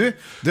 Men du,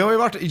 det har ju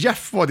varit...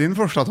 Jeff var din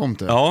första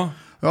tomte. Ja.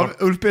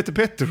 Ulf Peter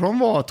Pettersson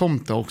var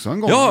tomte också en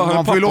gång. Ja,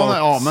 man får ju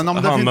låna, men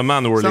om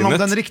sen om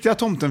den riktiga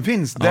tomten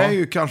finns, det är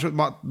ju kanske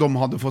att de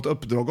hade fått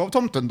uppdrag av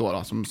tomten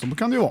då, som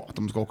kan det ju vara, att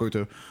de ska åka ut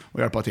och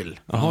hjälpa till.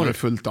 Ja, det är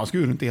fullt av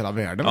skur runt i hela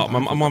världen. Ja,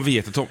 men man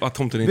vet att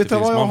tomten inte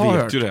finns, man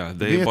vet ju det.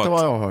 Det är vet du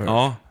vad jag har hört?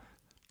 Ja.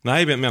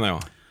 Nej, menar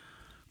jag.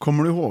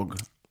 Kommer du ihåg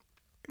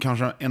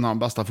kanske en av de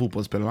bästa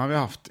fotbollsspelarna vi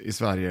har haft i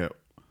Sverige,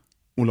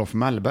 Olof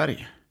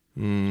Mellberg?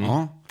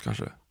 Ja,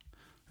 kanske.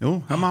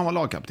 Jo, men han var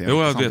lagkapten.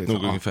 Jo, jag vet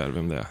nog ungefär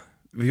vem det är.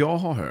 Jag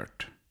har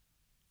hört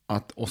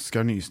att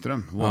Oskar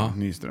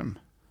Nyström,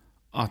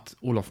 att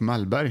Olof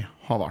Mellberg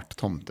har varit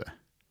tomte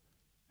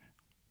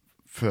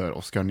för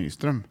Oskar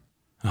Nyström.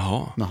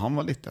 Jaha. När han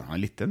var liten. Han är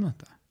liten, vet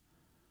du.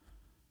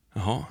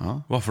 Jaha.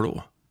 Ja. Varför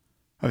då?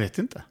 Jag vet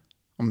inte.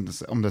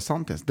 Om det är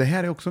sant ens. Det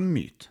här är också en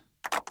myt.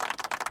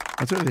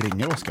 Jag tror vi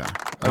ringer Oskar.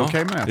 Är det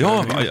okej med det?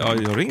 Ja,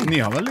 jag ringer. Ni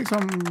har väl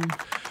liksom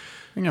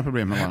inga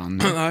problem med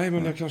varandra? Nej,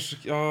 men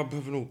jag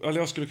behöver nog... Eller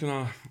jag skulle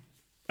kunna...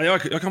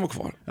 Jag kan vara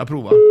kvar. Jag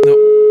provar. Ja.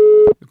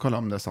 Kolla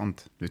om det är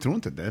sant. Man tror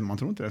inte det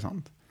är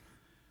sant.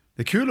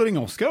 Det är kul att ringa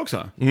Oskar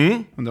också.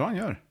 Undrar vad han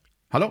gör.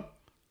 Hallå?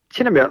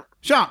 Tjena Björn.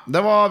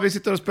 Tja, vi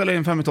sitter och spelar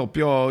in 5 i topp.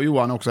 Jag och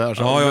Johan också här.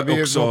 Så ja,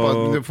 vi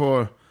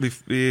också.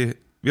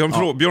 Vi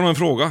har Björn har en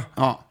fråga.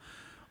 Ja.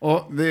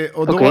 Och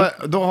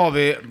då har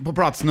vi på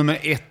plats nummer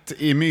 1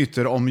 i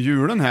myter om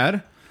julen här.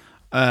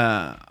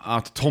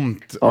 Att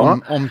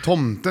om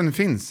tomten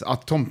finns.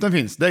 Att tomten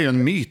finns, det är ju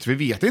en myt. Vi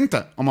vet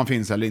inte om han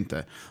finns eller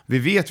inte. Vi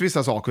vet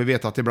vissa saker. Vi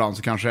vet att ibland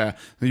så kanske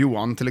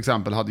Johan till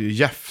exempel hade ju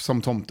Jeff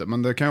som tomte.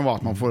 Men det kan ju vara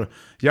att man får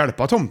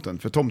hjälpa tomten.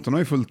 För tomten har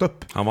ju fullt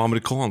upp. Han var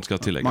amerikan, ska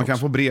jag tillägga. Man kan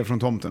få brev från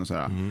tomten och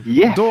sådär.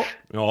 Jeff?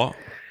 Ja.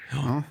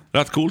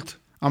 Rätt coolt.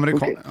 Amerikan.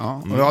 Okay.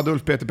 Ja. Och jag hade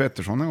Ulf Peter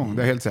Pettersson en gång.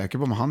 Det är jag helt säker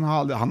på. Men han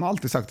har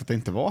alltid sagt att det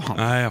inte var han.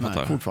 Nej, jag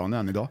fattar. Fortfarande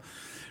än idag.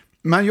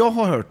 Men jag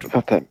har hört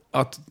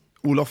att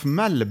Olof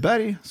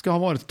Mellberg ska ha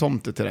varit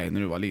tomte till dig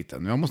när du var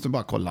liten. Jag måste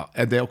bara kolla.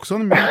 Är det också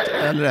en myt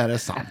eller är det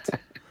sant?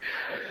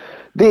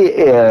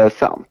 Det är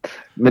sant.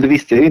 Men det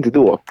visste jag ju inte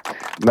då.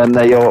 Men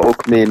när jag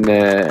och min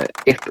 1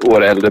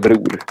 år äldre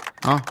bror,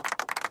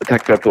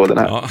 tack för applåden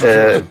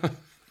här,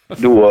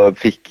 då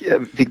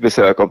fick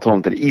besök av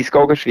tomten i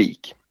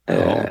Skagersvik.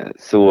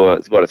 Så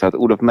var det så att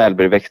Olof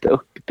Mellberg växte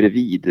upp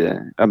bredvid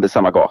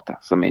samma gata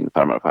som min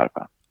farmor och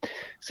farfar.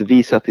 Så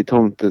vi satt i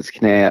tomtens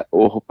knä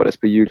och hoppades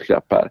på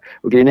julklappar.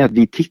 Och grejen är att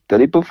vi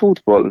tittade på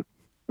fotboll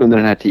under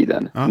den här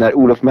tiden. När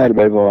Olof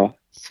Mellberg var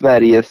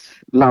Sveriges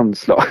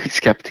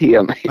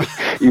landslagskapten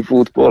i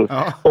fotboll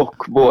och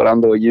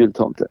våran då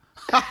jultomte.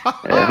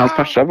 Hans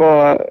farsa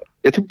var,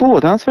 jag tror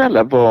båda hans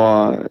föräldrar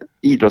var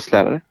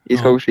idrottslärare i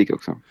Skagersvik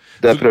också.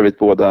 Där för övrigt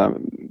båda,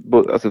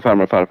 alltså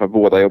farmor och farfar,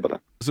 båda jobbade.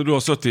 Så du har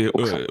suttit i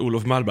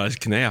Olof Mellbergs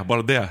knä,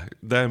 bara det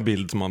är en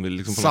bild som man vill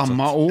liksom på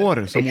samma något sätt.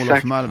 år som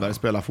Olof Mellberg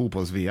spelar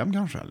fotbolls-VM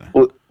kanske, eller?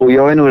 Och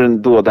jag är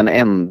nog då den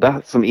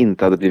enda som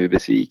inte hade blivit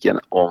besviken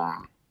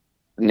om,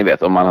 ni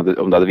vet,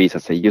 om det hade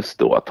visat sig just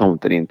då att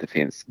tomten inte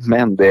finns.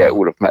 Men det är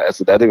Olof Mellberg,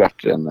 så det hade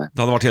varit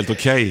det hade varit helt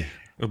okej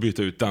att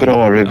byta ut den.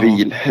 Bra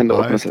reveal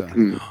ändå.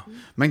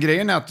 Men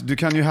grejen är att du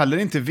kan ju heller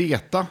inte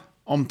veta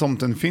om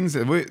tomten finns.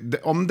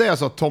 Om det är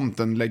så att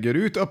tomten lägger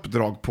ut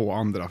uppdrag på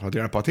andra för att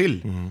hjälpa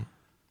till.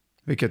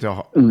 Vilket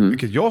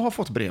jag har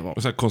fått brev av.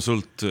 Så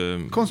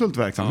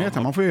konsultverksamhet,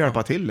 man får ju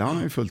hjälpa till. Han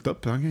är ju fullt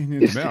upp, han kan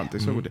ju inte med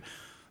alltid.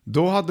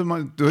 Då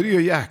är det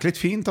ju jäkligt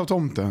fint av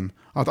tomten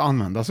att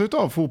använda sig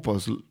av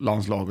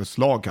fotbollslandslagets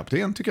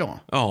lagkapten, tycker jag.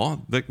 Ja,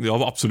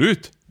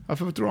 absolut.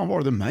 Varför tror han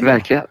var det mig?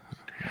 Verkligen.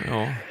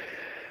 Ja.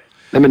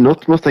 Nej, men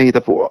något måste han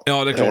hitta på.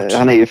 Ja, det är klart.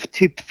 Han är ju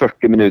typ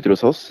 40 minuter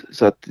hos oss.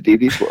 Så att det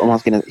är om han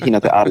ska hinna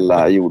till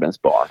alla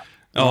jordens barn.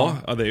 Ja,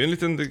 det är ju en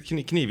liten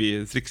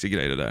knivig, trixig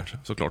grej det där,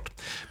 såklart.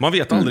 Man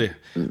vet aldrig.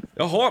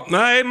 Jaha,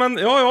 nej men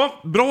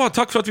bra,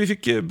 tack för att vi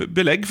fick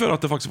belägg för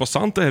att det faktiskt var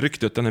sant, det här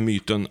ryktet, den här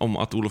myten om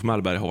att Olof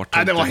Mellberg har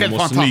varit det var helt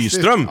fantastiskt.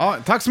 Nyström. Ja,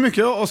 tack så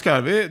mycket,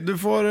 Oskar. Du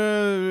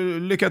får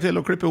lycka till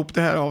att klippa ihop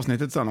det här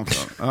avsnittet sen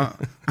också.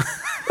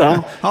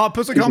 Ja,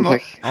 puss och kram då.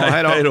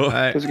 Hej då.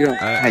 Puss och kram.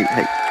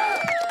 Hej.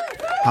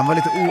 Han var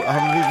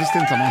han visste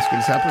inte om han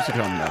skulle säga puss och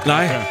kram där.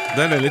 Nej,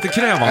 det är lite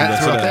krävande.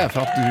 Tror du att det är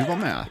för att du var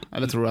med?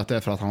 Eller tror du att det är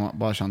för att han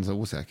bara kände sig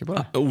osäker på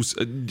det?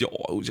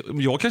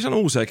 Jag kan känna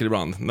osäker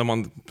ibland när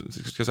man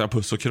ska säga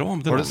puss och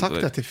kram. Har du sagt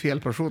det till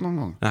fel person någon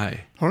gång?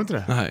 Nej. Har du inte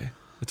det? Nej.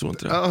 Jag tror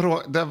inte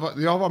det.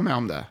 Jag var med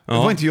om det. Det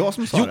var inte jag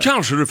som sa det. Jo,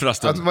 kanske du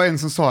förresten. Att det var en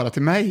som sa det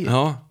till mig.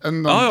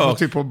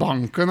 Typ på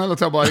banken eller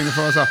så jag bara ringde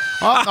för att säga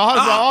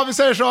vi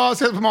säger så,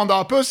 ses på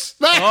måndag, puss.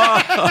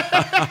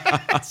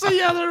 Så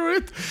jävla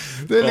roligt.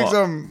 Det är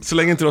liksom... Så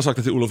länge inte du har sagt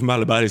det till Olof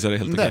Mellberg så är det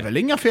helt okej. Det är väl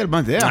inga fel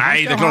med det.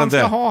 Nej, det är klart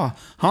inte.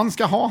 Han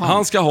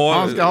ska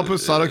ha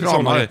pussar och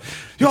kramar.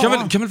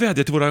 Kan väl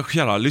vädja till våra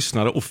kära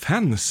lyssnare och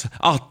fans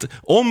att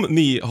om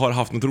ni har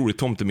haft något roligt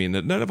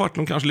tomteminne när det varit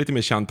någon kanske lite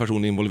mer känd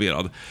person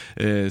involverad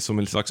som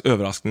en slags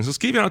överraskning, så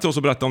skriv gärna till oss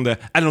och berätta om det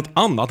eller något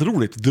annat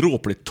roligt,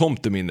 dråpligt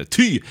tomteminne.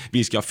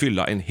 Vi ska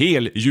fylla en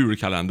hel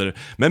julkalender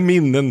med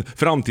minnen,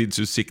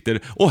 framtidsutsikter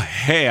och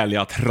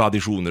härliga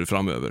traditioner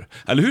framöver.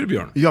 Eller hur,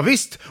 Björn? Ja,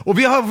 visst. Och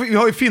vi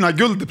har ju fina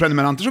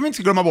guldprenumeranter som vi inte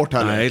ska glömma bort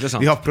heller. Nej, det är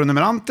sant. Vi har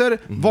prenumeranter,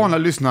 vanliga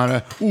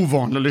lyssnare,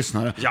 ovanliga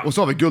lyssnare. Och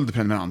så har vi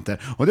guldprenumeranter.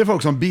 Och det är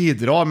folk som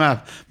bidrar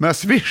med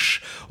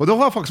Swish. Och då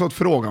har jag faktiskt fått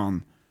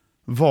frågan,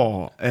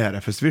 vad är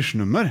det för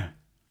Swish-nummer?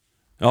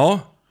 Ja.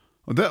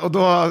 Och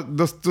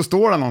då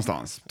står det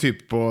någonstans,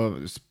 typ på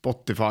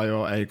Spotify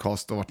och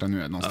Acast och vart det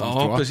nu är någonstans.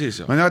 Ja, precis.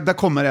 Ja. Men det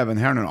kommer även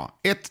här nu då.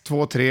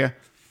 123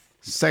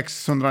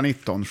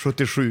 619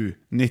 77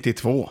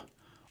 92.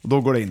 Och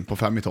då går det in på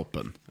 5 i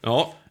toppen.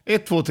 Ja.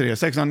 123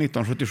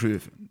 619 77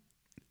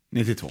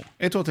 92.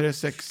 123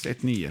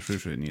 619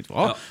 77 92.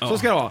 Ja, så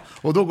ska det vara.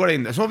 Och då går det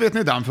in. Så vet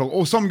ni den frågan.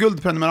 Och som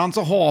guldprenumerant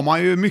så har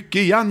man ju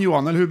mycket igen,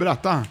 Johan, eller hur?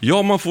 Berätta.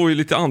 Ja, man får ju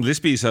lite andlig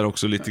spis här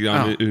också, lite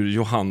grann ur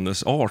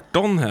Johannes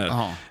 18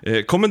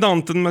 här.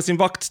 Kommendanten med sin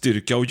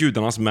vaktstyrka och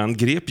judarnas män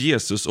grep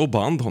Jesus och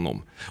band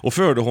honom. Och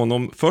förde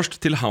honom först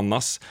till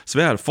Hannas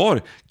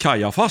svärfar,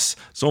 Kajafas,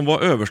 som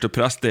var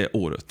överstepräst det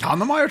året. Han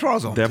har man ju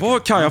talat om. Det var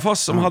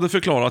Kajafas som hade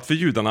förklarat för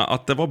judarna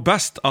att det var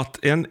bäst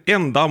att en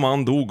enda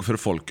man dog för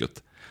folket.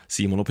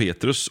 Simon och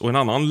Petrus och en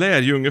annan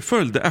lärjunge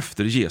följde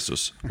efter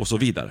Jesus och så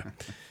vidare.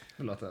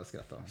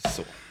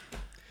 Så.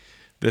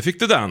 Det fick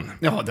du den.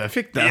 Ja, det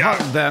fick den. Ja.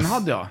 Den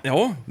hade jag.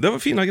 Ja, det var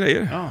fina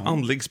grejer.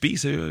 Andlig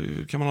spis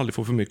kan man aldrig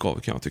få för mycket av,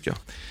 kan jag tycka.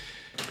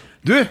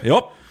 Du?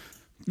 Ja.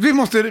 Vi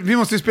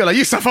måste spela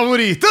Gissa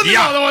favoriten.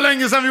 Ja, det var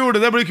länge sedan vi gjorde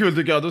det. Det blir kul,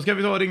 tycker jag. Då ska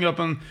vi ta och ringa upp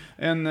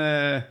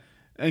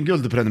en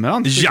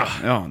guldprenumerant. Ja.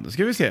 Ja, då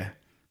ska vi se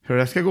hur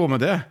det ska gå med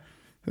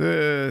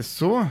det.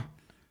 Så...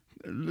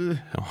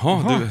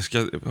 Jaha, du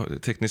ska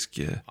teknisk...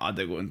 Ja,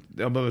 det går inte.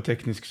 Jag behöver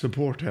teknisk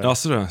support här. Ja,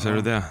 så då, säger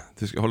du det?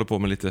 Du ska hålla på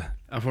med lite...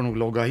 Jag får nog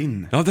logga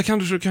in. Ja, det kan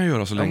du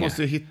göra så länge. Jag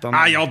måste hitta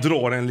något. Jag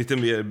drar en lite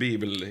mer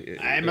bibel...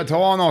 Nej, men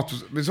ta något.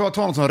 Vi ska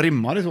ta något som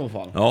rimmar i så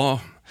fall.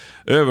 Ja,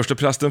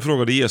 översteprästen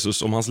frågade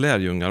Jesus om hans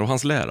lärjungar och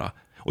hans lära.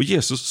 Och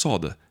Jesus sa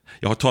det.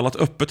 Jag har talat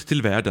öppet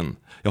till världen.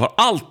 Jag har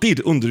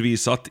alltid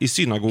undervisat i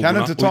synagogorna. Kan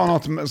du inte ta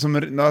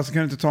kan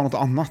du inte ta något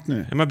annat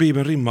nu? Ja, men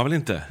Bibeln rimmar väl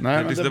inte?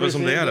 Nej, men det är väl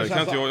som det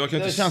är.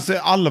 Det känns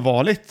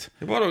allvarligt.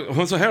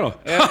 Bara så här då.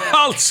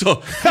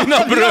 Alltså,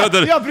 mina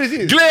bröder. Ja,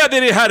 precis. Gläd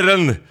er i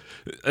Herren.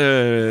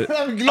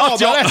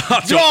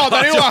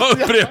 Gladare, jag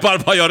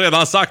upprepar vad jag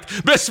redan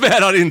sagt.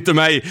 Besvärar inte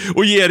mig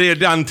och ger er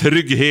den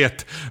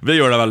trygghet. Det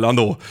gör det väl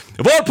ändå.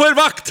 Var på er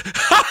vakt.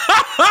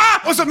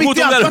 Och så mitt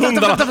i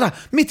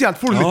allt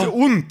får du lite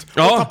ont och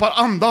tappar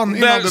andan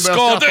innan det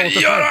ska du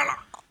göra.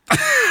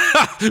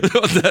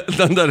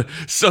 Den där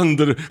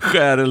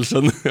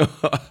sönderskärelsen.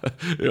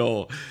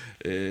 Ja.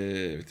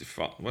 Vet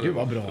fan. Gud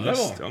vad bra det var.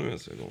 Ja, nu är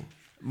det igång.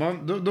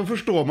 Då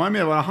förstår man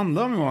mer vad det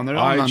handlar om, Johan, när du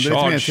I använder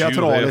lite mer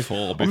teatraliskt.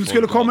 Om du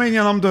skulle komma in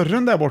genom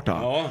dörren där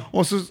borta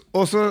och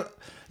så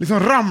liksom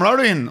ramlar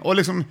du in och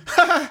liksom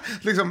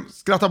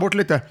skrattar bort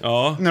lite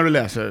när du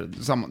läser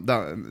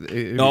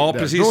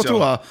precis.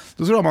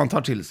 Då tror jag man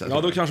tar till sig.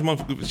 Ja, då kanske man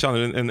känner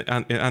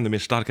en ännu mer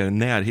starkare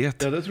närhet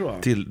det tror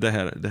jag. till det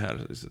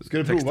här Ska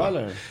du prova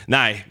eller?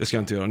 Nej, det ska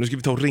jag inte göra. Nu ska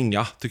vi ta och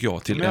ringa, tycker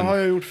jag, till har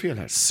jag gjort fel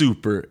här?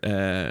 Super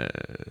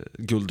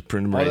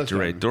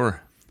guldprenumerator.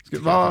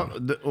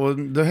 Och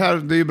det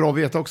är ju bra att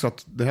veta också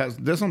att det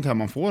är sånt här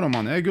man får om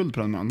man är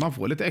guldprenumerant. Man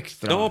får lite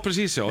extra. Ja,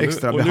 precis ja.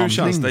 Extra och nu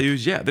känns det ju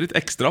jädrigt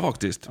extra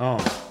faktiskt.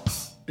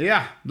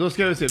 Ja, då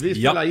ska vi se. Vi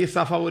spelar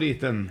Gissa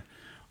favoriten.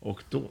 Och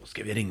då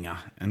ska vi ringa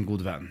en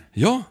god vän.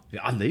 Ja. Vi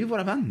alla är ju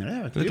våra vänner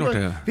där, vet du. Det är klart det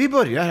är. Vi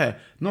börjar här.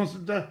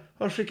 Någon där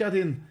har skickat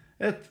in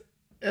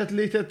ett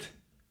litet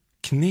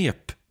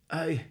knep.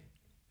 Nej.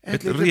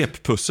 Ett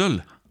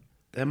reppussel.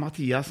 Det är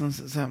Mattias som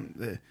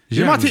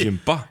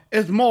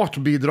ett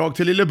matbidrag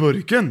till Lille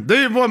Burken. Det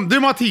är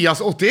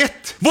Mattias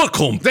 81. Vår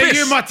kompis. Det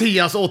är ju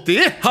Mattias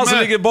 81. Han som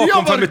ligger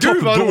bakom Fem i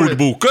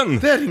topp-bordboken.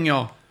 Det ringer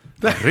jag.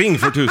 Ring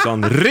för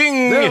tusan.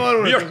 Ring!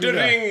 Björte,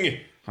 ring!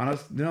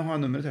 Nu har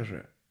han numret här, så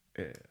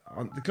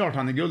det är klart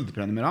han är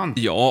guldprenumerant.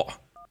 Ja,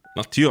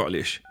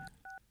 naturligt.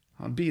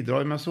 Han bidrar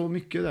ju med så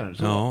mycket där.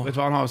 Så vet du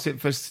vad han har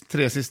för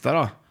 3 sista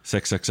då?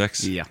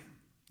 666. Ja.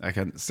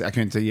 Jag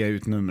kan inte ge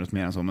ut numret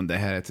mer än så, men det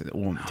här är ett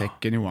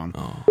tecken, Johan.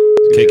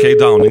 KK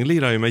Downing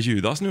lirar ju med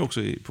Judas nu också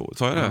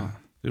sa jag det?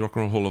 I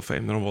Rock'n'Roll Hall of Fame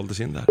när de valdes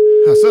in där.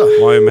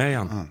 Alltså. Var ju med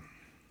igen.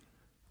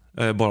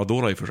 Bara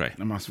då i och för sig.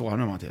 När man svarar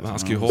nu, Mattias. Han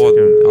ska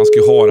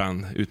ju ha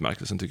den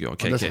utmärkelsen, tycker jag.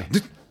 KK.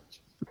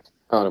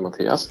 Ja, det är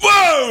Mattias.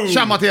 Wow!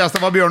 Tja Mattias, det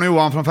var Björn och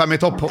Johan från Fem i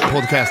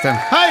topp-podcasten.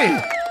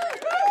 Hej!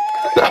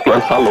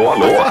 Men hallå.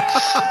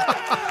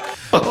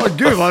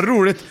 Gud vad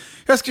roligt.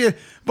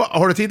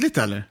 Har du tid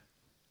lite eller?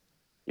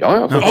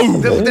 Ja.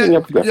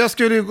 Jag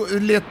skulle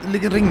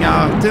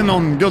ringa till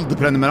någon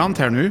guldprenumerant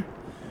här nu.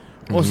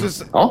 Och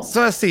så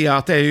jag ser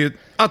att det är ju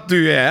att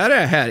du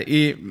är här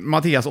i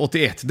Mattias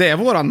 81. Det är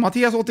våran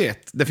Mattias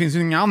 81. Det finns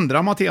ju inga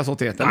andra Mattias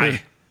 81.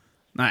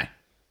 Nej.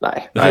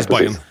 Det finns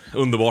bara en.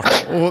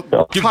 Underbart.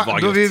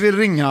 Och då vi vill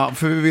ringa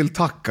för vi vill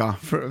tacka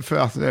för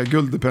att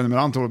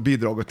guldprenumerant har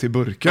bidragit till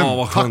burken.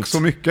 Tack så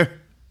mycket.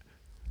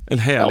 En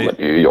härlig... Ja, men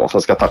det är ju jag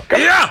som ska tacka.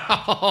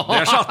 Ja!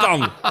 Där satt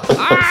han!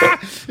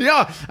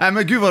 Ja,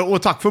 men gud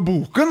och tack för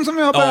boken som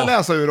vi har börjat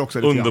läsa ur också.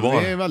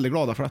 Underbar. Vi är väldigt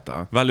glada för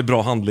detta. Väldigt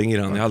bra handling i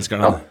den, jag älskar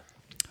den.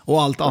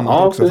 Och allt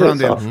annat också för den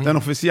del. Den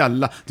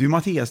officiella. Det är ju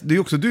Mattias, det är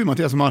också du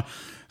Mattias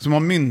som har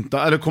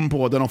myntat eller kom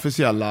på den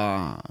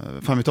officiella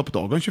Fem i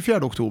topp-dagen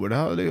 24 oktober. Det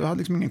hade jag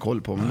liksom ingen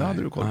koll på, men det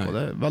hade du koll på.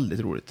 Det är väldigt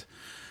roligt.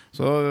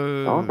 Så,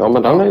 ja,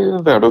 men den är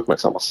ju värd att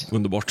uppmärksammas.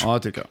 Underbart. Ja,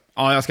 jag tycker jag.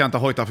 Ja, jag ska inte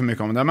hojta för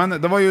mycket om det, men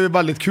det var ju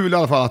väldigt kul i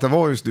alla fall att det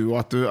var just du och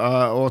att du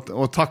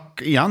och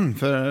tack igen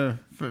för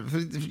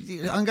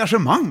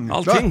engagemang.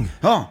 Allting.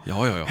 Ja.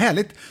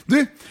 Härligt.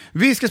 Du,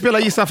 vi ska spela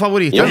Gissa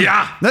favoriten.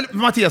 Ja.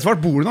 Mattias, vart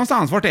bor du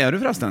någonstans? Vart är du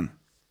förresten?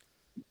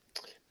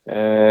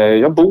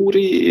 Jag bor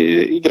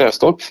i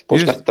Grästorp på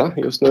Slätta.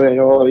 Just nu är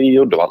jag i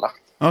Uddevalla.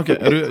 Okej,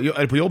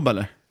 är du på jobb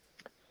eller?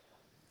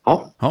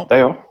 Ja, det är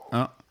jag.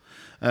 Ja.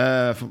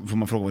 Får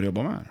man fråga vad du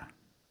jobbar med?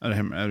 Är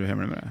du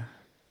hemlig med det?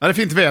 Är det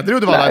fint väder i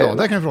Uddevalla idag?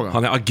 Det kan jag fråga.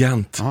 Han är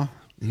agent.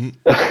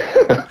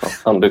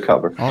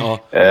 Undercover.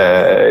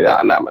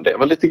 Nej, men det är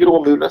väl lite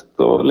gråvulet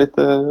och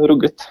lite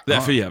ruggigt. Det är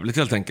för jävligt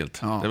helt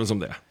enkelt. Det är väl som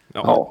det är.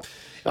 Ja.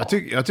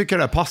 Jag tycker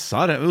det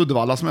passar.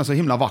 Uddevalla som är så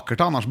himla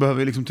vackert, annars behöver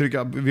vi liksom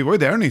trycka. Vi var ju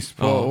där nyss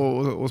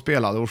och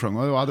spelade och sjöng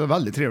och det var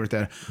väldigt trevligt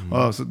där.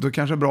 Så då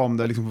kanske det är bra om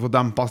det liksom får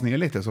dämpas ner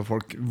lite så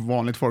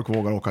vanligt folk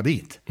vågar åka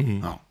dit.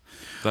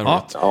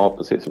 Ja,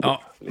 precis.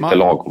 Lite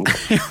lagom.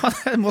 Ja,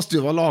 det måste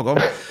ju vara lagom.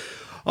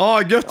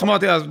 Ja, gött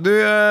Mattias.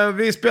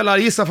 Vi spelar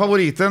Gissa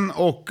favoriten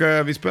och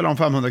vi spelar om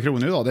 500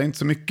 kronor idag. Det är inte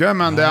så mycket,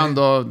 men det är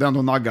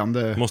ändå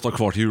naggande. Måste ha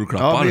kvar till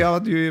julklappar.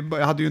 Ja,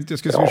 jag hade ju inte, jag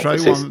skulle swisha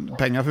Johan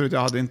pengar förut. Jag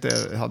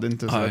hade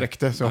inte så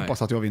räckte, så jag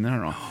hoppas att jag vinner här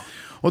då.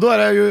 Och då är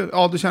det ju,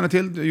 du känner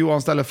till,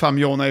 Johan ställer 5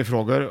 ja och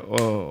nej-frågor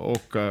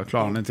och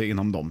klarar han inte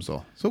inom dem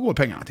så går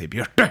pengarna till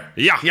Björte.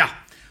 Ja.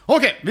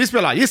 Okej, vi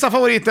spelar Gissa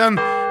favoriten.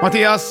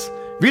 Mattias,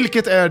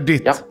 vilket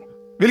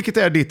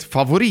är ditt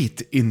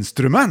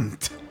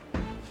favoritinstrument?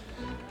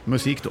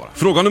 Musik då.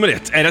 Fråga nummer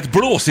 1. Är det ett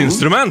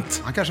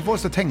blåsinstrument? Han kanske får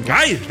oss att tänka.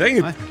 Nej, det är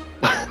inget.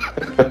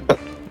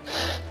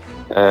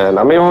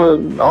 Nej, men jag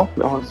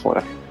har ett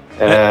svar.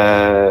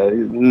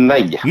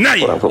 Nej.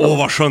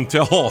 Vad skönt.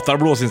 Jag hatar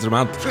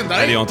blåsinstrument.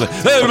 Nej, det gör jag inte.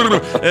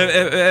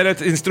 Är det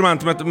ett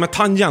instrument med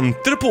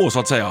tangenter på, så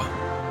att säga?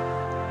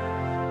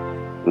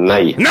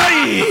 Nej.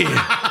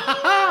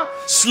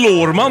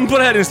 Slår man på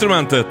det här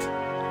instrumentet?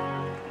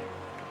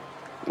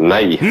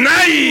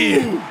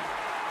 Nej!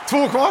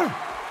 2 kvar.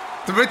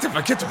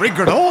 Jag kan inte bli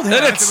glad.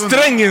 Är det ett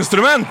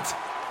stränginstrument?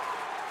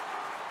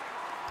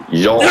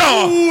 Ja!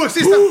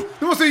 Sista!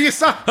 Du måste ju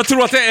gissa. Jag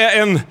tror att det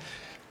är en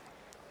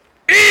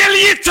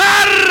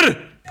Gitarr!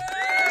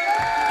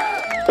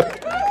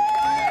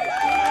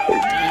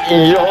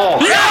 Ja!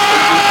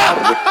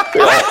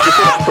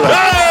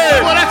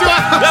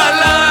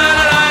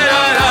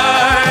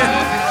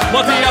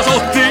 Mattias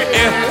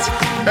 81.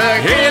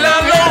 Hela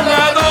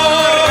långa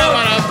dagen.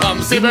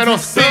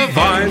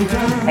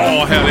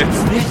 Ja, härligt.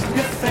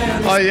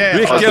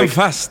 Vilken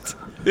fest.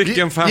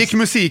 Vilken fest. Gick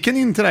musiken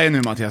in till dig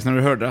nu, Mattias, när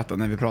du hörde detta?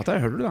 När vi pratade,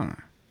 hörde du den?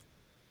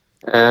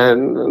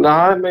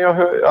 Nej, men jag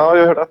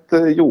hörde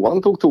att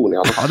Johan tog ton i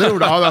alla fall. Ja, det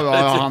gjorde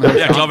han.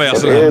 Jäkla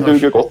väsen. Det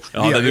duger gott.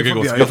 Ja, det duger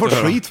gott. Vi har fått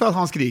skit för att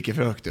han skriker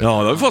för högt. Ja, det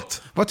har vi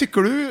fått. Vad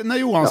tycker du när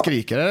Johan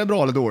skriker? Är det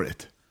bra eller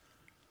dåligt?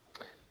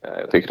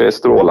 Jag tycker det är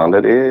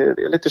strålande. Det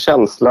är lite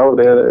känsla och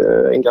det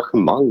är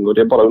engagemang och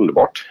det är bara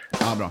underbart.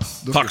 Ja, bra.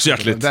 Tack så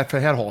hjärtligt. Därför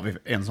här har vi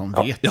en som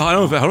vet. Ja,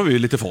 här har vi ju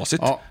lite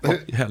facit. Ja.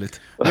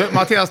 Härligt. Du,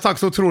 Mattias, tack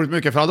så otroligt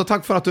mycket för det.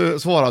 Tack för att du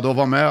svarade och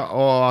var med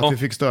och att vi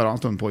fick störa en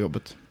stund på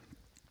jobbet.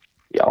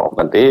 Ja,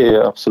 men det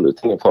är absolut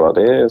ingen fara.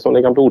 Det är som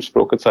det gamla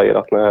ordspråket säger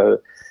att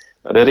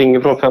när det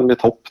ringer från 5 i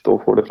topp,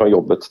 då får det från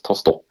jobbet ta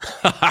stopp.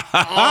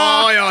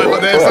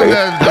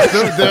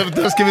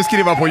 Det ska vi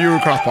skriva på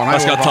julklapparna.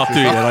 Jag ska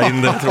tatuera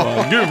in det, tror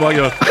jag. Gud vad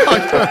gött.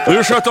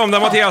 Du sköt om det,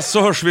 Mattias,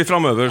 så hörs vi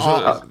framöver.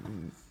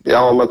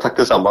 Ja, men tack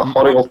detsamma.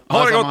 Ha det gott.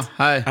 Ha det gott.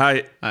 Hej.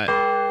 Hej.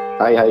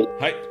 Hej, hej.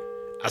 Hej.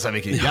 Alltså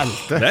vilken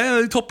hjälte. Det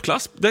är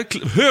toppklass. Det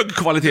är hög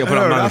kvalitet på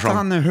den människan.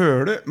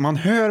 Man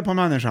hör på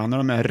människan när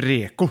de är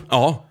reko.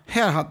 Ja.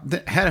 Här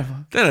det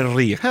är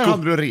reko. Här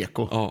hade du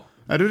reko. Ja.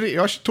 Är du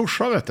jag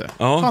Torsa, vet du.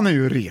 Ja. Han är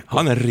ju reko.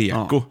 Han är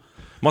reko. Ja.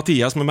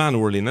 Mattias med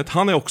Manowar-linnet,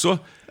 han är också...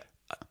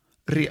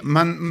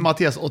 Men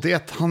Mattias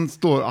 81, han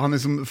är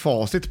som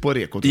facit på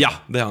reko. Ja,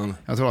 det är han.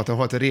 Jag tror att det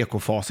har ett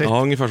reko-facit.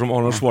 Ja, ungefär som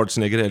Arnold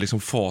Schwarzenegger är liksom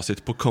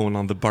facit på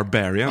Conan the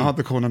Barbarian. Han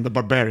hade Conan the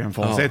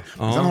Barbarian-facit.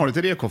 Ja. Sen har du ett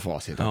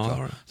reko-facit också.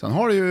 Ja, sen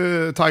har du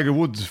ju Tiger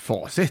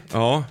Woods-facit.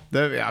 Ja.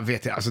 Det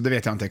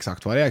vet jag inte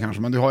exakt vad det är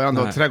kanske, men du har ju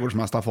ändå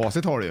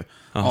trädgårdsmästarfacit har du ju.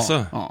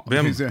 Alltså, ja.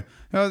 Vem?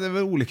 Det är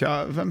väl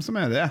olika, vem som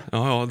är det?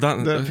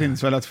 Det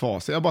finns väl ett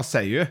facit, jag bara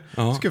säger ju.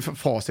 Ja.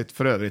 Facit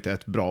för övrigt är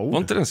ett bra ord. Var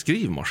inte det en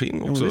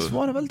skrivmaskin också? Jo, det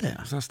var det väl det.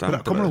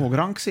 Kommer du ihåg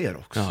Ranxer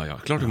också? Ja,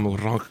 klart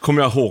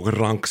kommer jag ihåg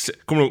Ranxer.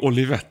 Kommer du ihåg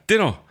Olivetti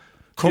då?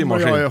 Kommer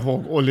jag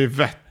ihåg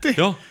Olivetti?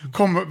 Ja.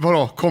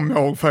 Kommer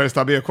jag ihåg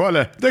Färjestad BK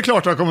eller? Det är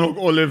klart jag kommer ihåg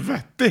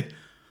Olivetti.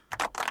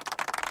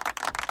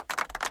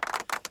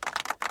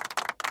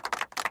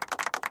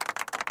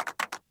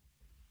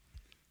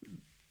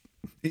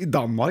 I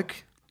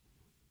Danmark.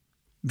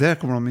 Där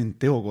kommer de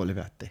inte ihåg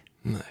Olivetti.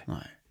 Nej.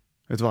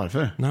 Vet du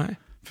varför? Nej.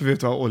 För vet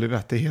du vad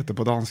Olivetti heter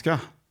på danska?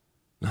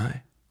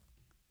 Nej.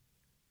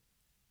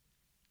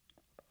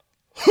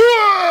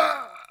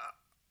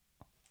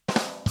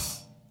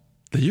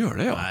 Det gör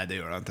det, ja. Nej, det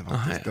gör det inte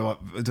faktiskt.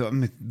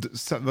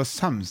 Det var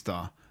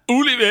sämsta.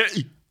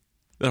 Olivetti!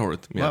 Där har du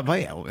det. Vad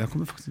är det? Jag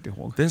kommer faktiskt inte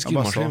ihåg. Det är en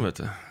skrivmaskin, vet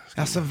du.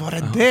 Alltså, var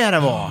det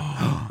var?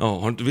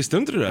 Ja, visste du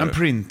inte det där? En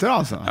printer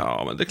alltså?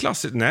 Ja, men det är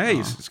klassiskt.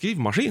 Nej,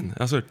 skrivmaskin.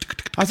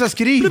 Alltså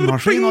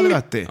skrivmaskin,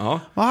 Olivetti. Ja.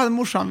 Vad hade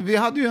morsan? Vi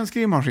hade ju en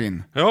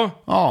skrivmaskin.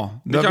 Ja.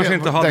 Det kanske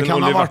inte hade en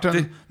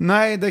Olivetti.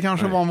 Nej, det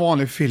kanske var en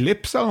vanlig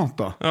Philips eller något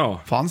då.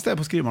 Ja. Fanns det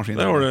på skrivmaskinen?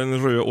 Där har du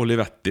en röd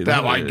Olivetti.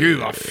 Det var gud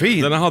vad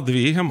fint. Den hade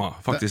vi hemma,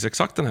 faktiskt.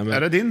 Exakt den här med.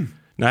 Är det din?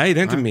 Nej, det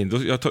är inte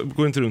min. Jag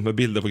går inte runt med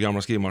bilder på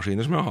gamla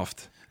skrivmaskiner som jag har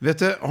haft. Vet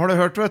du, har du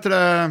hört,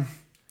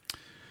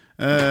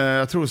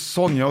 jag tror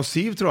Sonja och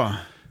Siv, tror jag.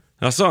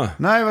 Jaså?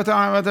 Nej, vad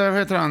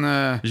heter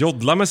han?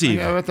 Jodla med Siv.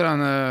 Jag vet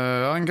han,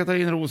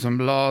 Ann-Katrin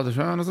Rosenblad,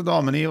 skönaste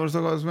damen i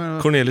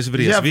Cornelis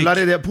Vreeswijk. Jävlar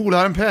i det,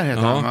 polaren Per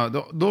heter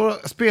han. Då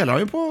spelar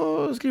han ju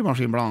på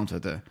skrivmaskin bland annat,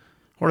 vet du.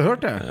 Har du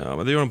hört det? Ja,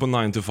 men det gör de på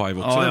 9 to 5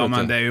 också. Ja,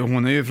 men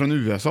hon är ju från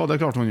USA, det är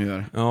klart hon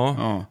gör.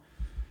 Ja.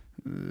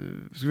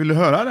 Vill du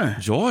höra det?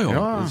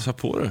 Ja. Så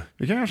på det.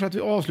 Vi kan kanske att vi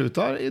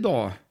avslutar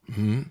idag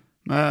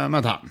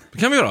med han. Det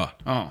kan vi göra.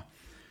 Ja.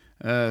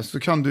 Så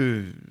kan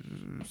du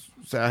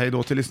säga hej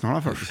då till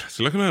lyssnarna först. Det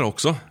skulle jag kunna göra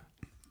också.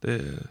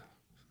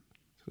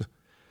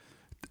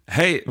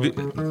 Hej.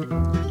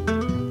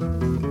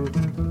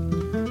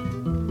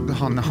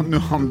 Nu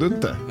hann du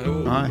inte.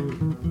 Nej.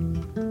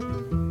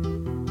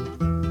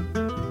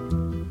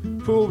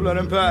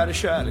 Polaren Per är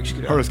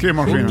kärleksgrön. Har du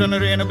skrivmaskinen? Foten är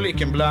ren och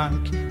blicken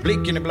blank.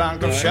 Blicken är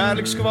blank av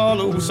kärlekskval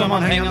och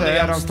osammanhängande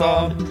hjärtans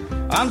stad.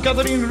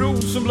 Ann-Katrin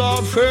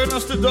Rosenblad,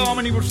 skönaste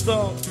damen i vår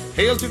stad.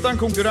 Helt utan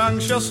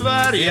konkurrens, jag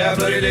svär.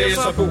 Jävlar i det,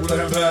 sa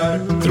polaren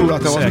Per. Tror du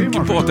att det var skrivmaskin?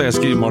 Säker på att det är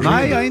skrivmaskin?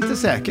 Nej, jag är inte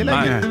säker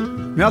längre.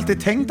 Men jag har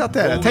alltid tänkt att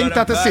det är det. Tänk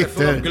att det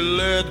sitter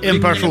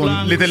en person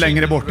lite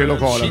längre bort i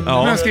lokalen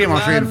med en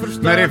skrivmaskin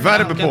med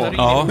reverb på.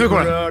 Ja. Nu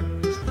kommer det.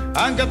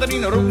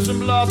 Ann-Katrin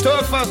Rosenblad,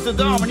 tuffaste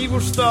damen i vår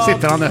stad.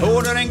 Sitter han där?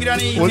 Hårdare än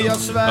granit, jag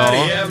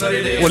svär. Jävlar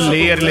i det, och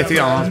ler lite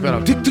grann han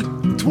spelar. Tick, tick.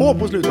 2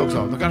 på slutet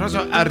också. Då kanske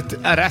han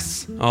sa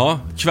RS. Ja,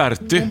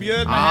 Kverty.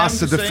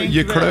 Alltså det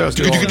ger klös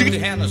i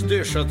hennes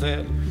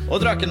duschhotell och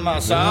drack en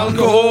massa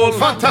alkohol.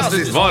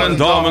 Fantastiskt var en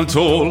damen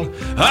tål.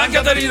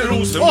 Ann-Katrin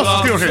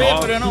Rosenblad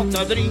sveper en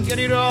 8 drinkar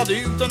i rad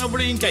utan att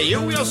blinka. Jo,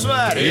 jag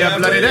svär.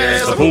 Jävlar i det,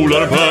 så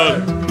polare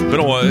Per.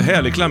 Bra,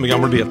 härlig klämmig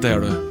gammal det här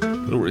du.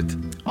 Roligt.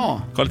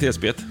 Ja.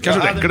 Kvalitetsbet.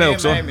 Kanske räcker det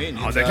också.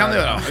 Ja, det kan det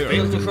göra.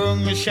 Spelte och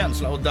sjöng med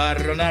känsla och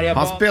darr och när jag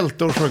Han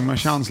spelte och sjöng med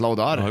känsla och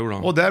darr. Ja,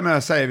 och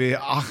därmed säger vi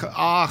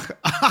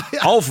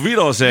Auf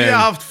Wiedersehen. Vi har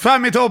haft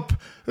 5 i topp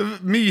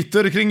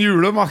myter kring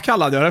julen. Vad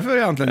kallade jag det för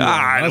egentligen?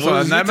 Ja, det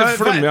var lite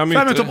flummiga myter.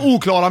 5 i topp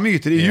oklara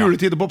myter i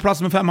juletid. Och på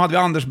plats med 5 hade vi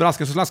Anders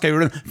Braskes och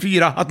slaska-julen.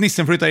 4 att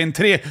nissen flyttar in.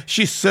 3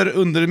 kysser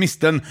under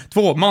misten.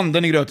 2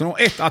 mandeln i gröten.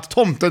 Och 1 att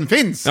tomten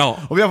finns. Ja.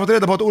 Och vi har fått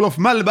reda på att Olof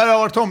Mellberg har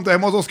varit tomte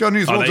hemma hos Oskar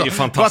Nilsson också. Det är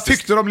fantastiskt. Vad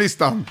tyckte du om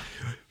listan?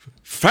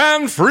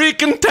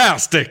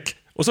 Fan-freaking-tastic!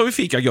 Och så har vi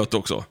fika gött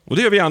också. Och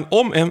det gör vi igen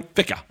om en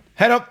vecka.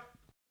 Hej då!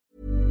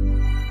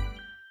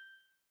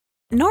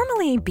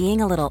 Normally,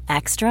 being a little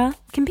extra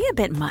can be a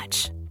bit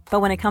much.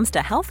 But when it comes to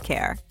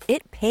healthcare,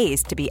 it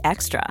pays to be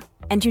extra.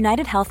 And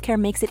United Healthcare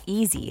makes it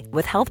easy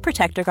with Health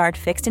Protector Guard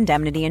fixed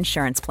indemnity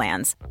insurance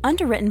plans.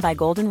 Underwritten by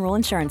Golden Rule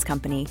Insurance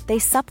Company, they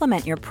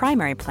supplement your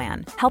primary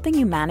plan, helping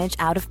you manage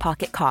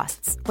out-of-pocket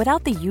costs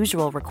without the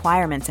usual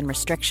requirements and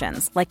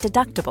restrictions like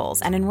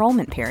deductibles and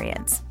enrollment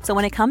periods. So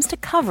when it comes to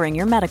covering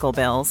your medical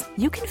bills,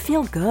 you can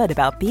feel good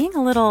about being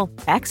a little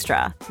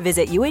extra.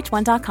 Visit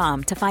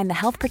uh1.com to find the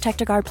Health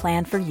Protector Guard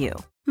plan for you.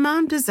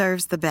 Mom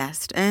deserves the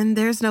best, and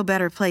there's no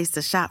better place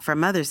to shop for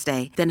Mother's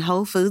Day than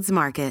Whole Foods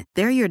Market.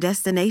 They're your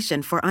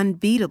destination for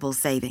unbeatable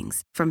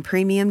savings, from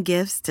premium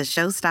gifts to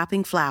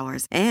show-stopping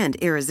flowers and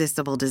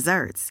irresistible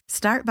desserts.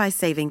 Start by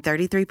saving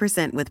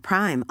 33% with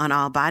Prime on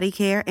all body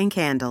care and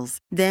candles.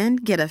 Then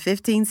get a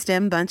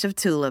 15-stem bunch of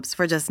tulips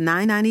for just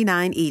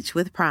 $9.99 each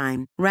with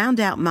Prime. Round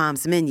out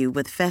Mom's menu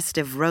with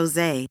festive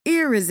rosé,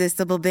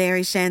 irresistible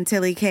berry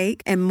chantilly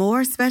cake, and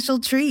more special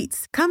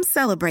treats. Come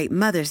celebrate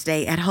Mother's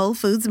Day at Whole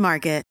Foods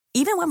Market.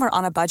 Even when we're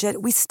on a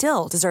budget, we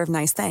still deserve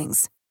nice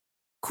things.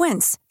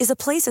 Quince is a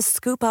place to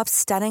scoop up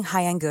stunning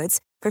high-end goods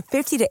for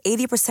 50 to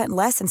 80%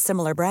 less than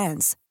similar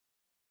brands.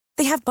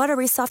 They have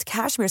buttery soft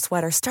cashmere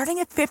sweaters starting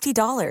at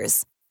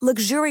 $50,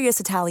 luxurious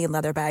Italian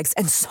leather bags,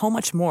 and so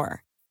much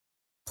more.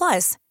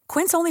 Plus,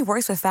 Quince only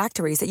works with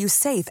factories that use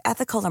safe,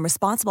 ethical, and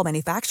responsible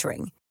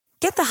manufacturing.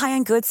 Get the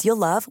high-end goods you'll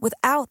love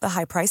without the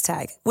high price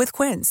tag with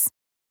Quince.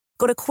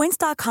 Go to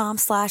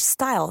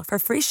quince.com/style for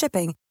free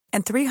shipping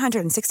and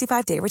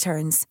 365-day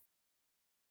returns.